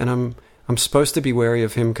 and I'm supposed to be wary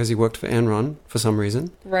of him because he worked for Enron for some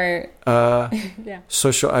reason. Right. Yeah.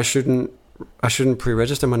 So I shouldn't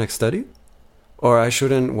pre-register my next study? or I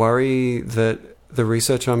shouldn't worry that the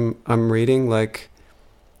research I'm reading like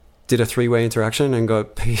did a 3-way interaction and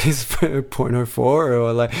got P is 0.04,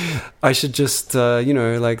 or like I should just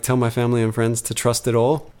like tell my family and friends to trust it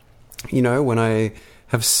all. When I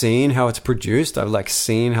have seen how it's produced, I've like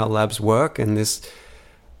seen how labs work, and this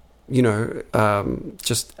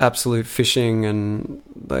just absolute fishing and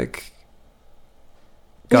like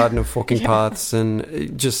garden of forking paths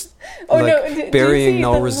and just burying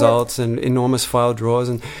null results and enormous file drawers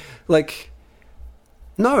and like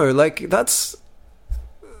no, like that's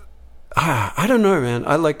I don't know, man.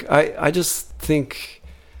 I just think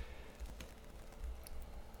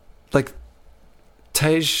like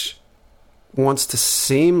Tej wants to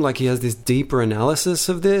seem like he has this deeper analysis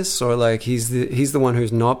of this, or like he's the one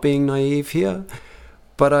who's not being naive here.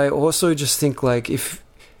 But I also just think like if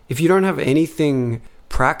you don't have anything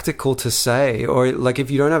practical to say, or like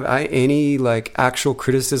if you don't have any like actual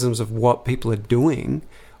criticisms of what people are doing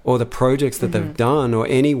or the projects that they've done, or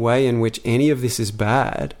any way in which any of this is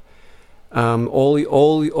bad,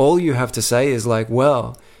 all you have to say is like,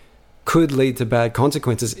 well, could lead to bad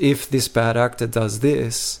consequences if this bad actor does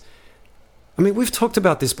this. I mean, we've talked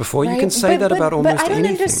about this before. Right. You can say that about almost anything. But I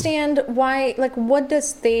don't understand why, like, what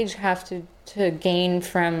does Tej have to gain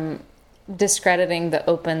from discrediting the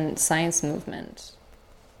open science movement?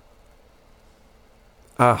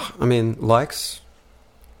 I mean, likes,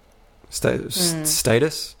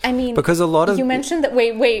 status. I mean, because a lot of... You mentioned that...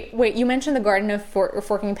 Wait. You mentioned the Garden of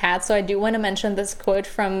Forking Paths, so I do want to mention this quote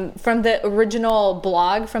from the original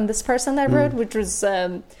blog from this person that wrote, which was...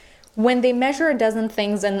 when they measure a dozen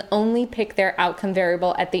things and only pick their outcome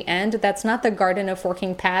variable at the end, that's not the Garden of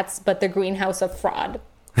Forking Paths, but the greenhouse of fraud.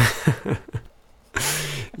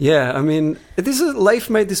 Yeah, I mean, Leif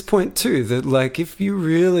made this point too, that like if you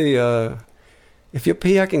really, if you're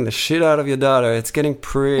p-hacking the shit out of your data, it's getting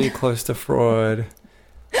pretty close to fraud.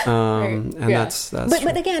 And that's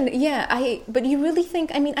but again, but you really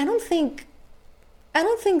think, I mean, I don't think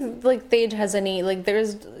like Tej has any, like there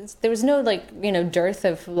was no like, dearth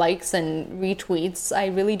of likes and retweets. I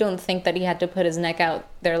really don't think that he had to put his neck out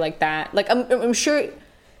there like that. Like I'm sure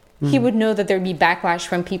he would know that there'd be backlash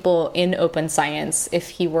from people in open science if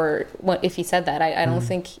he said that. I don't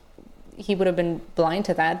think he would have been blind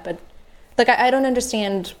to that. But like I don't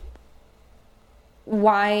understand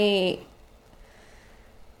why.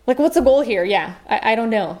 Like, what's the goal here? Yeah, I don't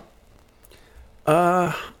know.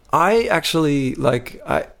 I actually, like,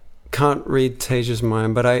 I can't read Tej's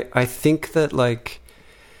mind, but I think that, like,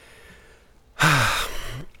 I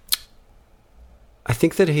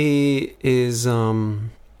think that he is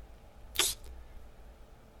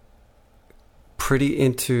pretty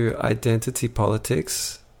into identity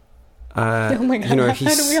politics. Oh my God,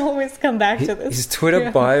 how do we always come back to this? His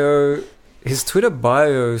Twitter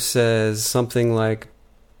bio says something like,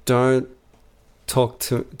 don't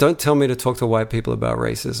tell me to talk to white people about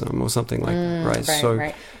racism or something like that, right?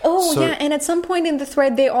 Right. And at some point in the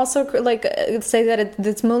thread, they also like say that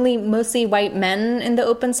it's mostly white men in the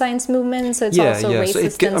open science movement, so it's also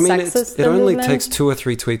racist and sexist. It only takes 2 or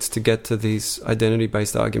 3 tweets to get to these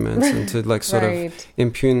identity-based arguments and to like sort of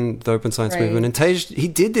impugn the open science movement. And Tej, he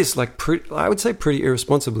did this like I would say pretty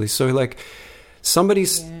irresponsibly. So like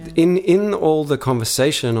somebody's in all the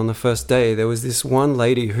conversation on the first day, there was this one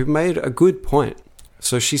lady who made a good point.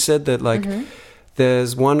 So she said that like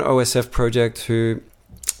there's one OSF project who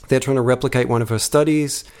they're trying to replicate one of her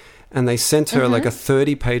studies, and they sent her like a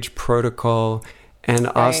 30-page protocol and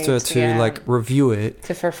asked her to like review it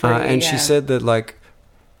for free. And she said that like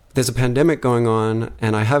there's a pandemic going on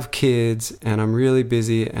and I have kids and I'm really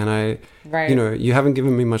busy and you haven't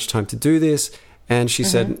given me much time to do this. And she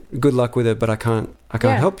said, good luck with it, but I can't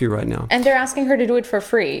help you right now. And they're asking her to do it for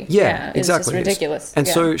free. Yeah, exactly. It's just ridiculous. And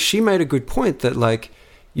so she made a good point that, like,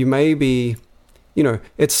 you may be,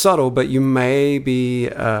 it's subtle, but you may be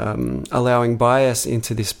allowing bias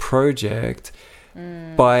into this project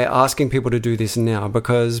by asking people to do this now.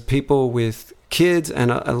 Because people with kids,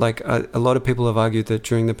 and a lot of people have argued that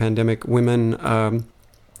during the pandemic, women are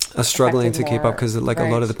struggling to keep up because, like, a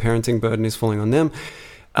lot of the parenting burden is falling on them.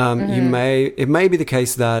 It may be the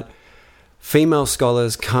case that female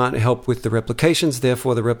scholars can't help with the replications,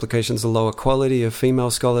 therefore the replications are lower quality of female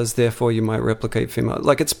scholars, therefore you might replicate female.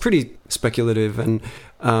 Like, it's pretty speculative, and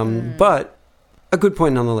but a good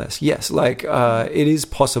point nonetheless. Yes, like it is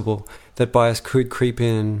possible that bias could creep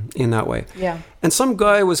in that way. Yeah. And some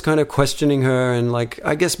guy was kind of questioning her and, like,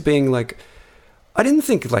 I guess being like, I didn't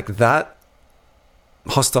think like that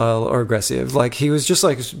hostile or aggressive. Like, he was just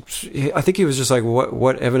like, I think he was just like,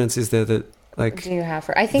 what evidence is there that Like, do you have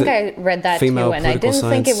for? I think I read that too, and I didn't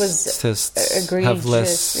think it was egregious. Have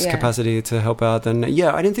less capacity to help out than I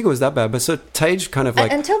didn't think it was that bad. But so Tage kind of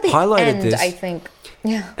like until the highlighted end, this. I think.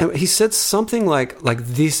 Yeah. And he said something like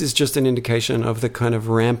this is just an indication of the kind of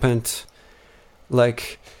rampant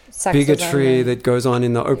like sexism bigotry that goes on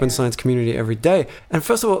in the open science community every day. And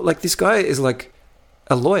first of all, like, this guy is like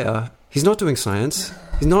a lawyer. He's not doing science.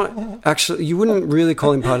 He's not actually, you wouldn't really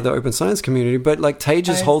call him part of the open science community, but like Tage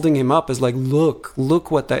is holding him up as like,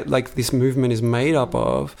 look what that, like, this movement is made up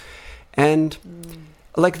of. And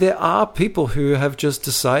like, there are people who have just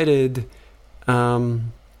decided that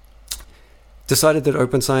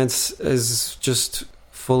open science is just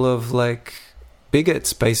full of like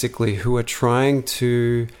bigots, basically, who are trying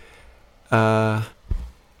to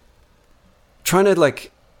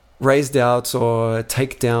like raise doubts or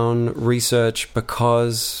take down research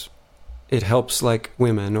because it helps like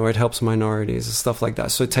women or it helps minorities and stuff like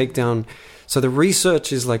that. So the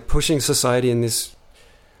research is like pushing society in this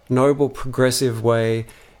noble, progressive way,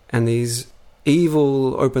 and these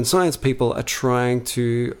evil open science people are trying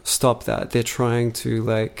to stop that. They're trying to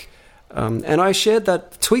like and I shared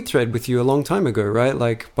that tweet thread with you a long time ago, right?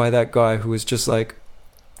 Like, by that guy who was just like,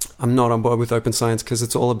 I'm not on board with open science because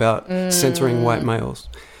it's all about censoring white males.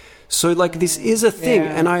 So like, this is a thing.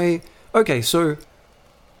 And I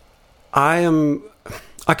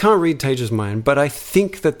can't read Tage's mind, but I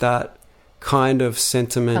think that kind of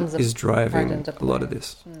sentiment is driving a lot of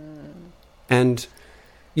this. And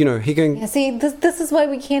you know, he can... Yeah, see, this is why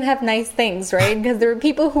we can't have nice things, right? Because there are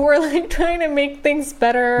people who are, like, trying to make things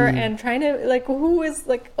better and trying to, like, who is,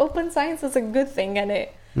 like, open science is a good thing, and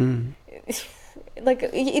it... Like,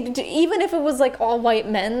 even if it was, like, all white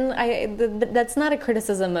men, that's not a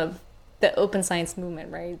criticism of the open science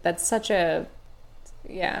movement, right? That's such a...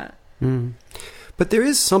 Yeah. But there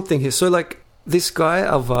is something here. So, like, this guy,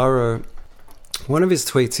 Alvaro... One of his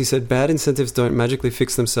tweets, he said, bad incentives don't magically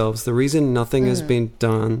fix themselves. The reason nothing has been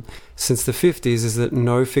done since the 50s is that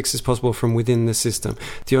no fix is possible from within the system.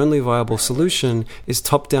 The only viable solution is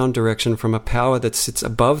top-down direction from a power that sits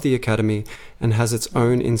above the academy and has its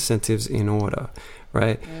own incentives in order,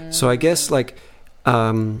 right? So I guess, like,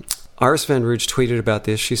 Iris Van Rouge tweeted about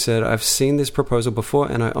this. She said, I've seen this proposal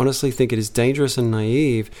before, and I honestly think it is dangerous and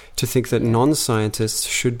naive to think that non-scientists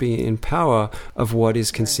should be in power of what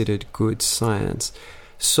is considered good science.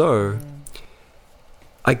 So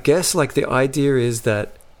I guess, like, the idea is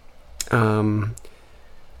that the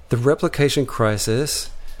replication crisis,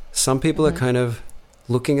 some people are kind of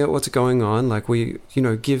looking at what's going on. Like, we, you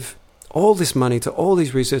know, give all this money to all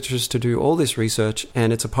these researchers to do all this research,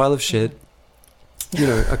 and it's a pile of shit. You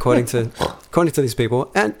know, according to these people,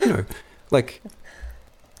 and you know, like,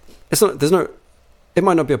 it's not. There's no. It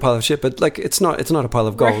might not be a pile of shit, but like, it's not a pile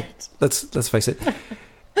of gold. Right. Let's face it.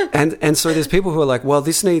 And so there's people who are like, well,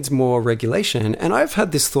 this needs more regulation. And I've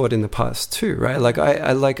had this thought in the past too, right? Like,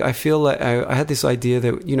 I feel like I had this idea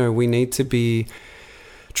that, you know, we need to be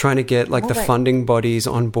trying to get like the funding bodies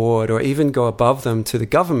on board, or even go above them to the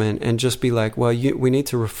government, and just be like, well, we need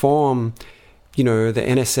to reform, you know, the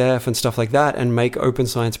NSF and stuff like that, and make open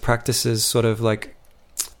science practices sort of like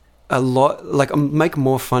a lot, like make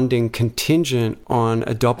more funding contingent on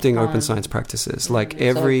adopting open science practices. Like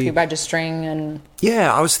every pre-registering and...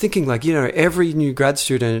 Yeah, I was thinking, like, you know, every new grad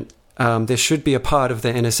student, there should be a part of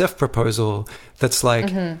the NSF proposal that's like,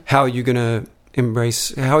 how are you going to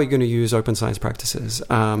use open science practices?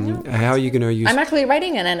 How are you going to use... I'm actually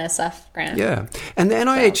writing an NSF grant. Yeah. And the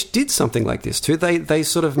NIH did something like this too. They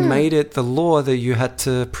sort of made it the law that you had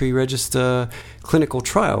to pre-register clinical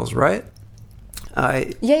trials, right?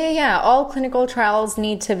 Yeah. All clinical trials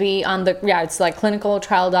need to be on the... Yeah, it's like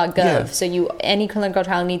clinicaltrial.gov. Yeah. So any clinical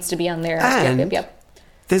trial needs to be on there. And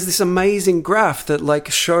there's this amazing graph that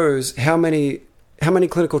like shows how many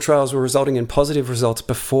clinical trials were resulting in positive results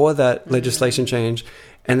before that legislation change,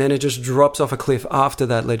 and then it just drops off a cliff after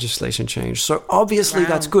that legislation change. So obviously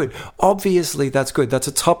that's good. That's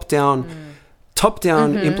a top-down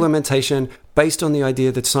implementation based on the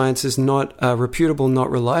idea that science is not reputable,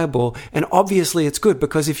 not reliable. And obviously it's good,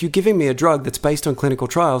 because if you're giving me a drug that's based on clinical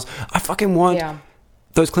trials, I fucking want...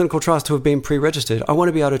 those clinical trials to have been pre-registered. I want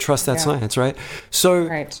to be able to trust that science, right? So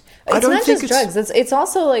It's not just drugs. It's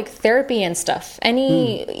also like therapy and stuff.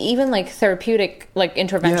 Even like therapeutic like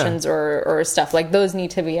interventions or stuff like those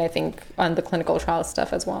need to be, I think, on the clinical trial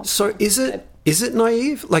stuff as well. So is it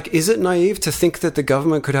naive? Like, is it naive to think that the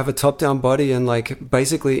government could have a top-down body and like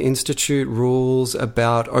basically institute rules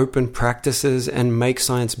about open practices and make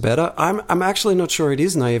science better? I'm actually not sure it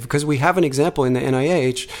is naive, because we have an example in the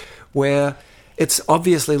NIH where it's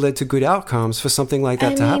obviously led to good outcomes for something like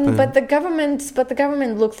that to happen. But the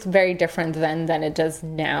government looked very different then than it does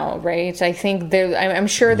now, right? I think I'm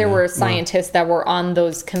sure there were scientists that were on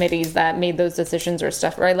those committees that made those decisions or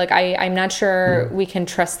stuff, right? Like I'm not sure we can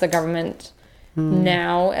trust the government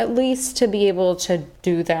now, at least, to be able to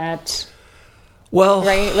do that. Well,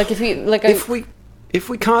 right? Like if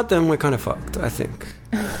we can't, then we're kind of fucked, I think.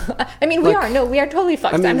 I mean, we are totally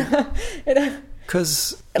fucked. I mean,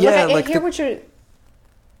 because I hear what you're.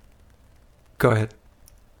 Go ahead.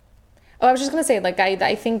 Oh, I was just gonna say, like,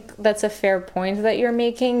 I think that's a fair point that you're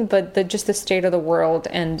making, but just the state of the world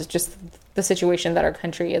and just the situation that our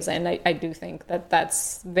country is in, I do think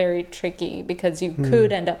that's very tricky, because you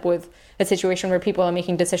could end up with a situation where people are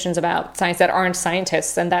making decisions about science that aren't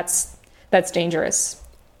scientists, and that's dangerous.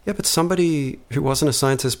 Yeah, but somebody who wasn't a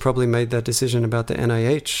scientist probably made that decision about the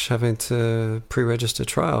NIH having to pre-register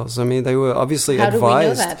trials. I mean, they were obviously advised. How do we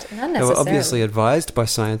know that? Not necessarily. They were obviously advised by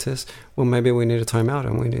scientists. Well, maybe we need a timeout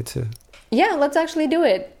and we need to... Yeah, let's actually do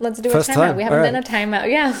it. Let's do First a timeout. time. We haven't done a timeout.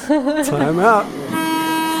 Yeah. Timeout.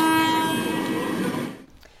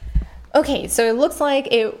 Okay, so it looks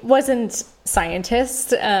like it wasn't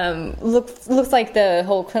scientists. Looks like the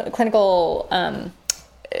whole clinical...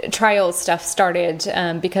 trial stuff started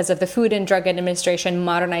because of the Food and Drug Administration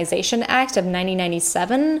Modernization Act of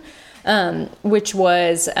 1997, which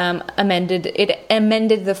was amended. It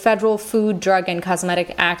amended the Federal Food, Drug, and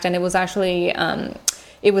Cosmetic Act, and it was actually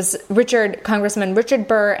it was Congressman Richard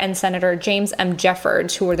Burr and Senator James M.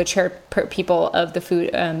 Jeffords who were the chair people of the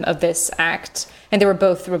food of this act, and they were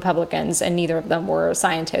both Republicans, and neither of them were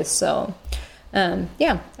scientists. So, I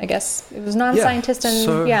guess it was non-scientist,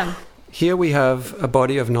 and Here we have a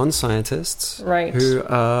body of non-scientists who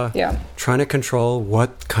are trying to control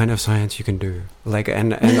what kind of science you can do. Like,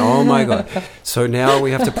 and oh my God. So now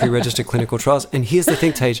we have to pre-register clinical trials. And here's the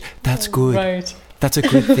thing, Tage, that's good. Right. That's a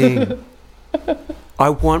good thing. I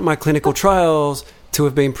want my clinical trials to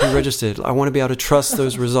have been pre-registered. I want to be able to trust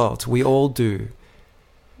those results. We all do.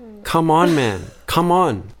 Come on, man. Come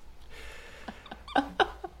on.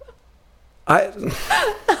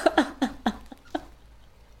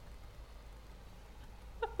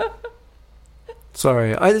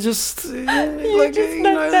 Sorry, I just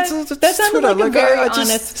that sounded like a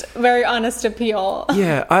very honest appeal.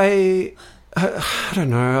 Yeah, I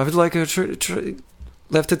don't know. I would like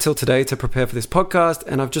left it till today to prepare for this podcast,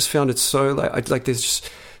 and I've just found it so there's just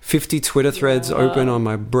 50 Twitter threads open on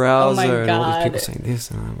my browser, and all these people saying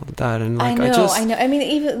this and that, and I know. I mean,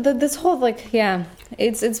 even this whole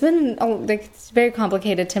it's been it's very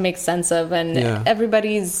complicated to make sense of, and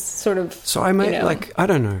everybody's sort of. So I might I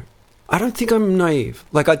don't know. I don't think I'm naive.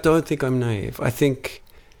 I don't think I'm naive. I think...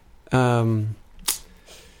 and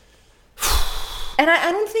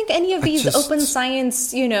I don't think any of these open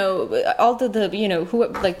science, all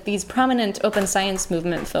these prominent open science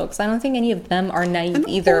movement folks, I don't think any of them are naive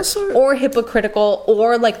either, or hypocritical,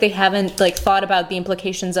 or they haven't thought about the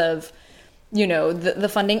implications of, the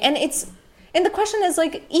funding. And the question is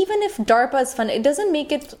even if DARPA is funded, it doesn't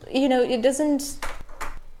make it, it doesn't...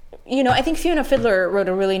 I think Fiona Fidler wrote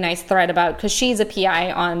a really nice thread about, because she's a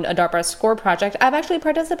PI on a DARPA SCORE project. I've actually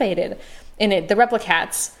participated in it, the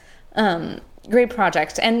Replicats, great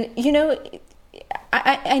project. And,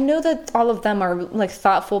 I know that all of them are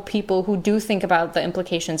thoughtful people who do think about the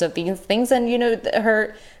implications of these things. And,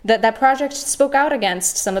 that project spoke out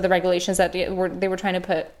against some of the regulations that they were trying to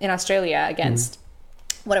put in Australia against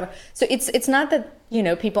whatever. So it's not that,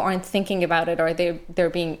 people aren't thinking about it or they're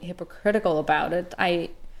being hypocritical about it.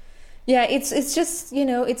 Yeah, it's just,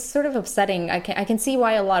 it's sort of upsetting. I can see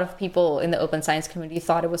why a lot of people in the open science community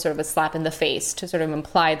thought it was sort of a slap in the face to sort of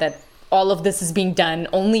imply that all of this is being done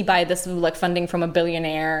only by this funding from a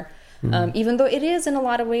billionaire, even though it is in a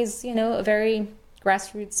lot of ways, a very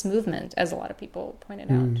grassroots movement, as a lot of people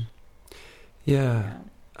pointed out. Yeah.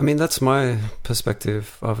 I mean, that's my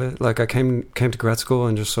perspective of it. I came to grad school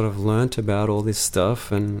and just sort of learnt about all this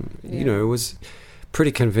stuff, and it was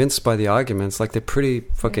pretty convinced by the arguments. They're pretty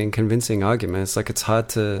fucking convincing arguments. It's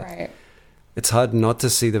hard not to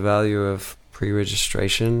see the value of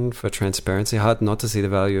pre-registration for transparency, hard not to see the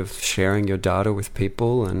value of sharing your data with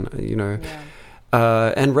people, and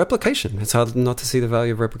and replication. It's hard not to see the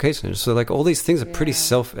value of replication. So all these things are pretty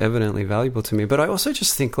self-evidently valuable to me. But I also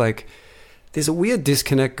just think there's a weird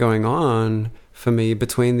disconnect going on for me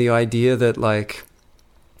between the idea that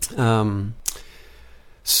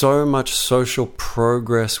so much social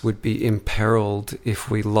progress would be imperiled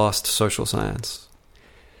if we lost social science.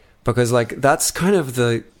 Because that's kind of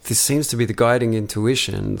this seems to be the guiding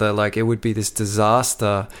intuition, that it would be this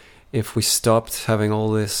disaster if we stopped having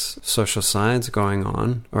all this social science going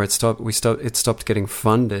on, or it stopped getting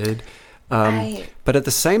funded. But at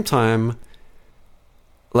the same time,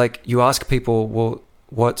 like, you ask people, well,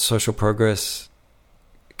 what social progress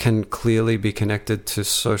can clearly be connected to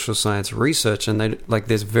social science research, and they, like,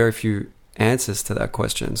 there's very few answers to that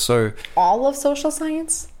question. So all of social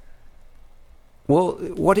science? Well,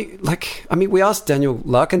 what do you, like, I mean, we asked Daniel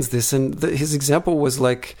Larkins this, and his example was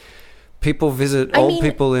like, people visit old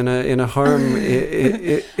people in a home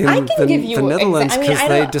in the Netherlands because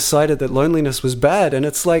they decided that loneliness was bad, and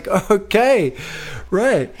it's like, okay,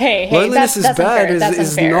 right? Hey, loneliness that's is bad. Unfair.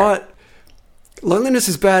 Is not. Loneliness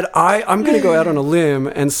is bad. I'm going to go out on a limb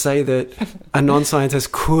and say that a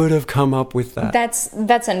non-scientist could have come up with that.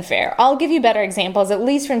 That's unfair. I'll give you better examples, at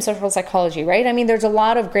least from social psychology, right? I mean, there's a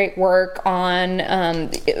lot of great work on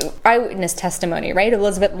eyewitness testimony, right?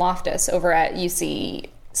 Elizabeth Loftus over at UC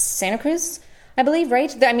Santa Cruz, I believe,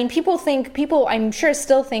 right? I mean, people, I'm sure,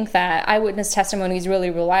 still think that eyewitness testimony is really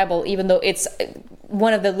reliable, even though it's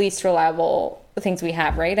one of the least reliable things we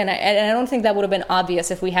have, right? And I don't think that would have been obvious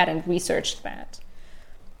if we hadn't researched that,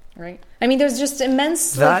 right? I mean, there's just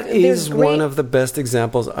immense. That is one of the best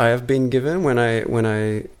examples I have been given when I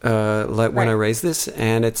raise this,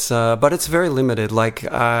 and it's but it's very limited. Like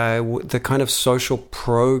the kind of social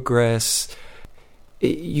progress.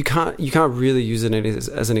 You can't really use it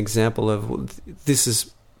as an example of this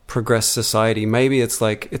is progressed society. Maybe it's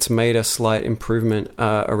like it's made a slight improvement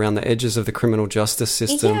around the edges of the criminal justice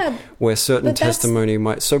system, where certain testimony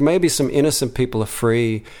might. So maybe some innocent people are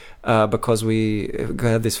free because we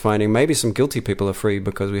have this finding. Maybe some guilty people are free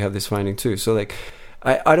because we have this finding too. So like,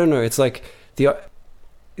 I don't know. It's like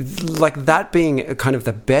that being kind of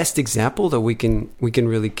the best example that we can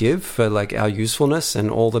really give for like our usefulness and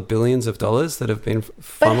all the billions of dollars that have been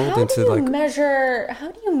funneled into like.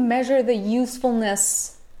 How do you measure the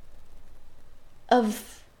usefulness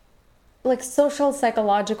of like social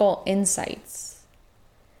psychological insights?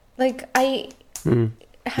 Like how do you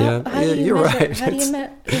you're measure? right. How do you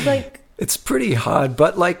like? It's pretty hard,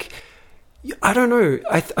 but like, I don't know.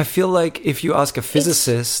 I feel like if you ask a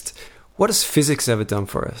physicist. What has physics ever done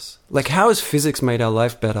for us? Like, how has physics made our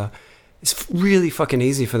life better? It's really fucking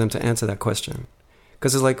easy for them to answer that question.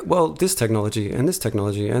 Because it's like, well, this technology, and it's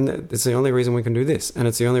the only reason we can do this, and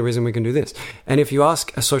it's the only reason we can do this. And if you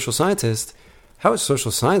ask a social scientist, how has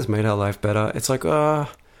social science made our life better? It's like, well,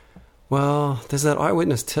 there's that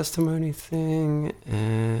eyewitness testimony thing.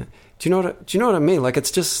 Do you know what I mean? Like,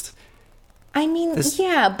 it's just... I mean,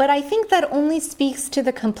 yeah, but I think that only speaks to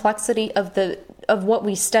the complexity of what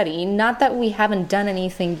we study, not that we haven't done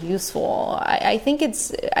anything useful. I think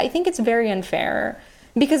it's very unfair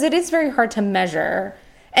because it is very hard to measure.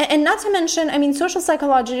 And not to mention, I mean, social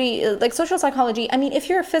psychology, I mean, if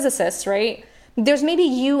you're a physicist, right, there's maybe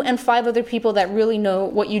you and 5 other people that really know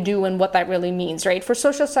what you do and what that really means, right? For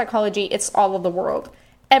social psychology, it's all of the world.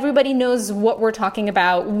 Everybody knows what we're talking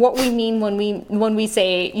about, what we mean when we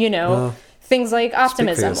say, things like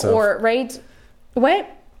optimism or, right? What?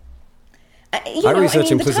 I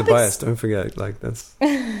research implicit bias, don't forget, like that's...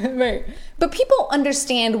 Right. But people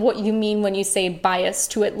understand what you mean when you say bias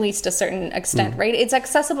to at least a certain extent, right? It's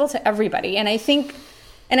accessible to everybody. And I think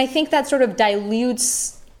that sort of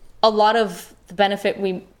dilutes a lot of the benefit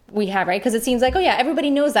we have, right? Because it seems like, oh yeah, everybody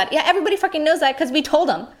knows that. Yeah, everybody fucking knows that because we told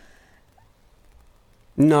them.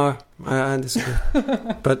 No, I disagree.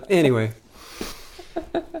 But anyway...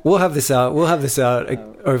 We'll have this out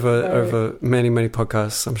over many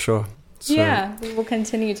podcasts, I'm sure. So, yeah, we will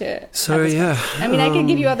continue to. So yeah, I mean, I could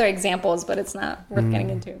give you other examples, but it's not worth getting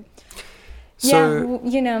into. So,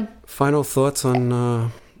 yeah, final thoughts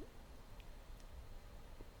on.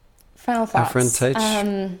 Final thoughts. Our friend Tage.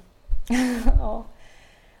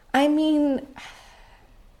 I mean.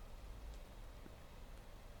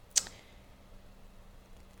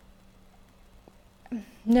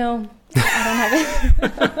 No, I don't have it.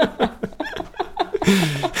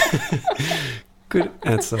 Good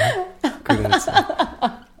answer.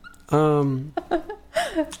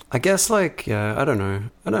 I guess, like, yeah, I don't know.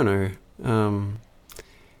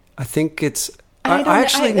 I think it's...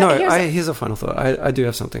 here's a final thought. I do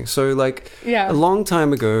have something. So, like, a long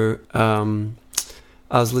time ago, I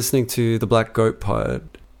was listening to the Black Goat Pod.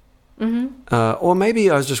 Mm-hmm. Or maybe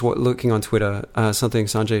I was just looking on Twitter, something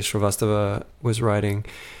Sanjay Srivastava was writing.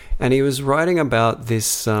 And he was writing about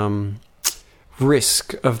this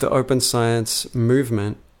risk of the open science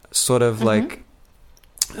movement, sort of like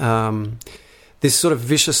this sort of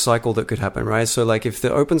vicious cycle that could happen, right? So like if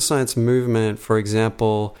the open science movement, for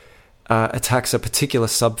example, attacks a particular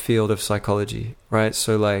subfield of psychology, right?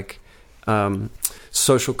 So like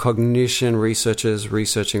social cognition researchers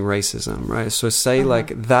researching racism, right? So say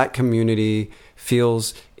like that community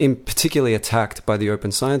feels particularly attacked by the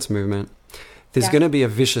open science movement, there's going to be a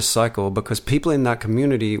vicious cycle because people in that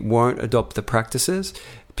community won't adopt the practices.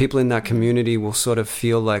 People in that community will sort of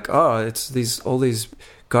feel like, oh, it's all these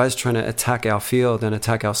guys trying to attack our field and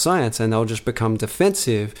attack our science, and they'll just become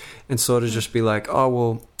defensive and sort of just be like, oh,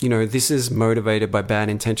 well, you know, this is motivated by bad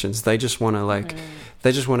intentions. They just want to like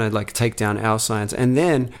take down our science. And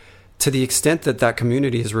then to the extent that that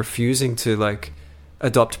community is refusing to like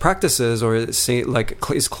adopt practices or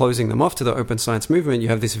is closing them off to the open science movement, you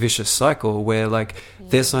have this vicious cycle where like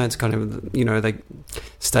their science kind of, you know, they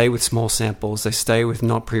stay with small samples, they stay with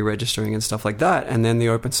not pre-registering and stuff like that, and then the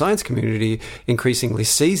open science community increasingly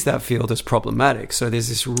sees that field as problematic. So there's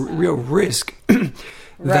this real risk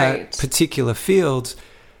that particular fields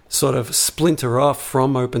sort of splinter off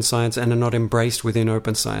from open science and are not embraced within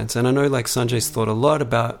open science. And I know like Sanjay's thought a lot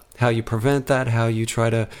about how you prevent that, how you try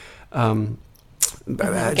to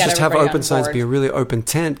just have open science be a really open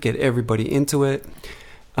tent, get everybody into it.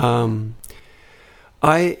 My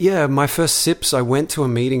first SIPs, I went to a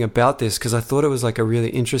meeting about this because I thought it was like a really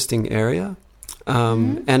interesting area.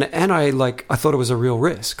 And I thought it was a real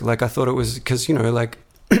risk. Like I thought it was because, you know, like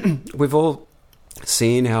we've all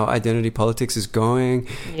seen how identity politics is going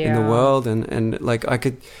in the world. And like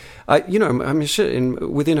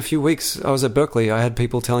within a few weeks, I was at Berkeley, I had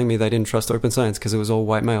people telling me they didn't trust open science because it was all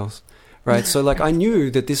white males. Right. So like I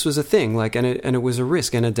knew that this was a thing, like, and it was a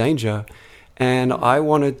risk and a danger. And I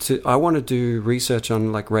want to do research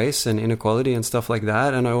on like race and inequality and stuff like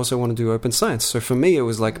that. And I also want to do open science. So for me, it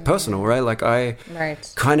was like personal, right? Like I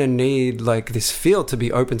kind of need like this field to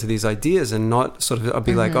be open to these ideas and not sort of, I'll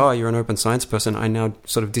be like, oh, you're an open science person, I now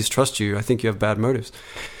sort of distrust you. I think you have bad motives.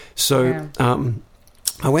 So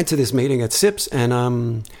I went to this meeting at SIPS and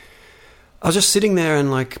I was just sitting there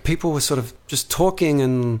and like people were sort of just talking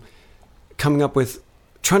and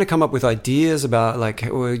trying to come up with ideas about like,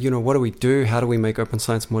 well, you know, what do we do? How do we make open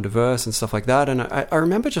science more diverse and stuff like that? And I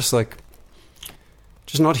remember just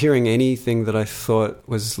not hearing anything that I thought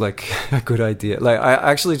was like a good idea. Like I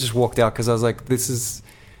actually just walked out because I was like,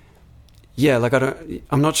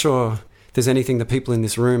 I'm not sure there's anything that people in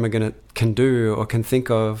this room can do or can think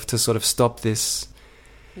of to sort of stop this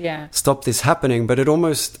happening. But it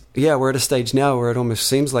almost, we're at a stage now where it almost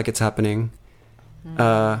seems like it's happening.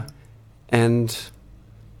 And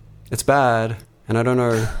it's bad, and I don't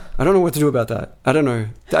know what to do about that. I don't know.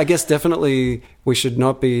 I guess definitely we should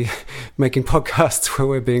not be making podcasts where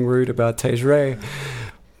we're being rude about Tej Ray,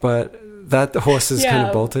 but that horse is kind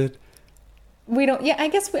of bolted. We don't. Yeah, I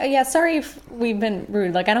guess. Sorry if we've been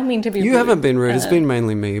rude. Like I don't mean to be. You rude. haven't been rude. It's been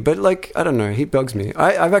mainly me, but like I don't know. He bugs me.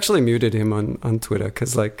 I've actually muted him on Twitter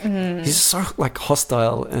because like he's so like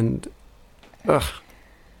hostile and. Ugh.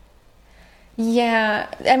 Yeah,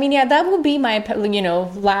 I mean, that will be my,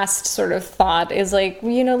 last sort of thought is like,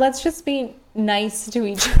 let's just be nice to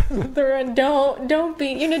each other and don't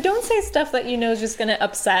be, don't say stuff that is just going to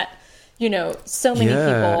upset, so many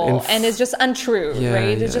people and it's just untrue,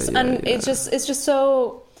 right? It's just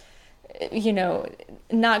so,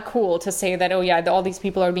 not cool to say that, all these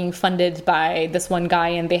people are being funded by this one guy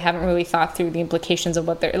and they haven't really thought through the implications of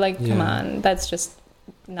what they're like. Come on, that's just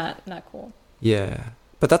not cool. Yeah.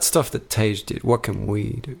 But that's stuff that Tej did. What can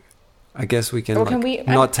we do? I guess we can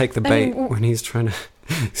not take the bait when he's trying to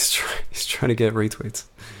he's trying to get retweets.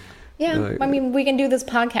 Yeah, like, I mean, we can do this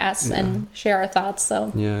podcast and share our thoughts.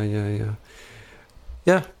 So yeah.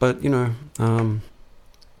 But I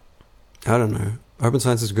don't know. Open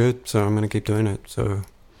science is good, so I'm going to keep doing it. So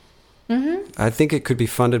I think it could be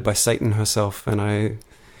funded by Satan herself, and I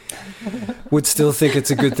would still think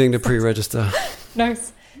it's a good thing to pre-register.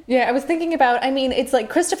 Nice. Yeah, I was thinking about, it's like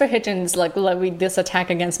Christopher Hitchens, like this attack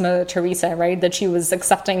against Mother Teresa, right? That she was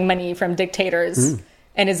accepting money from dictators.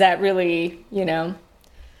 And is that really, I don't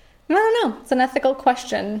know. It's an ethical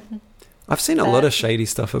question. I've seen a lot of shady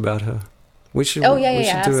stuff about her. We should do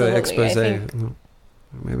an expose.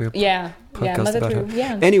 Maybe a podcast about her.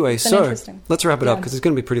 Yeah, anyway, so let's wrap it up because it's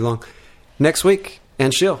going to be pretty long. Next week,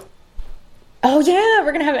 Anne Scheel. Oh, yeah,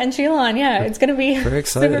 we're going to have Anne Scheel on. Yeah, it's going to be very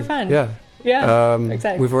exciting. Super fun. Yeah. Yeah,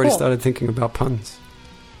 exactly. We've already started thinking about puns.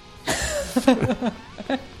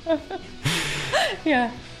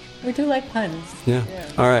 Yeah, we do like puns. Yeah.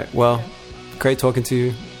 All right. Well, great talking to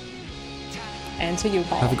you. And to you,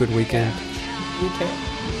 Paul. Have a good weekend. Yeah. You too.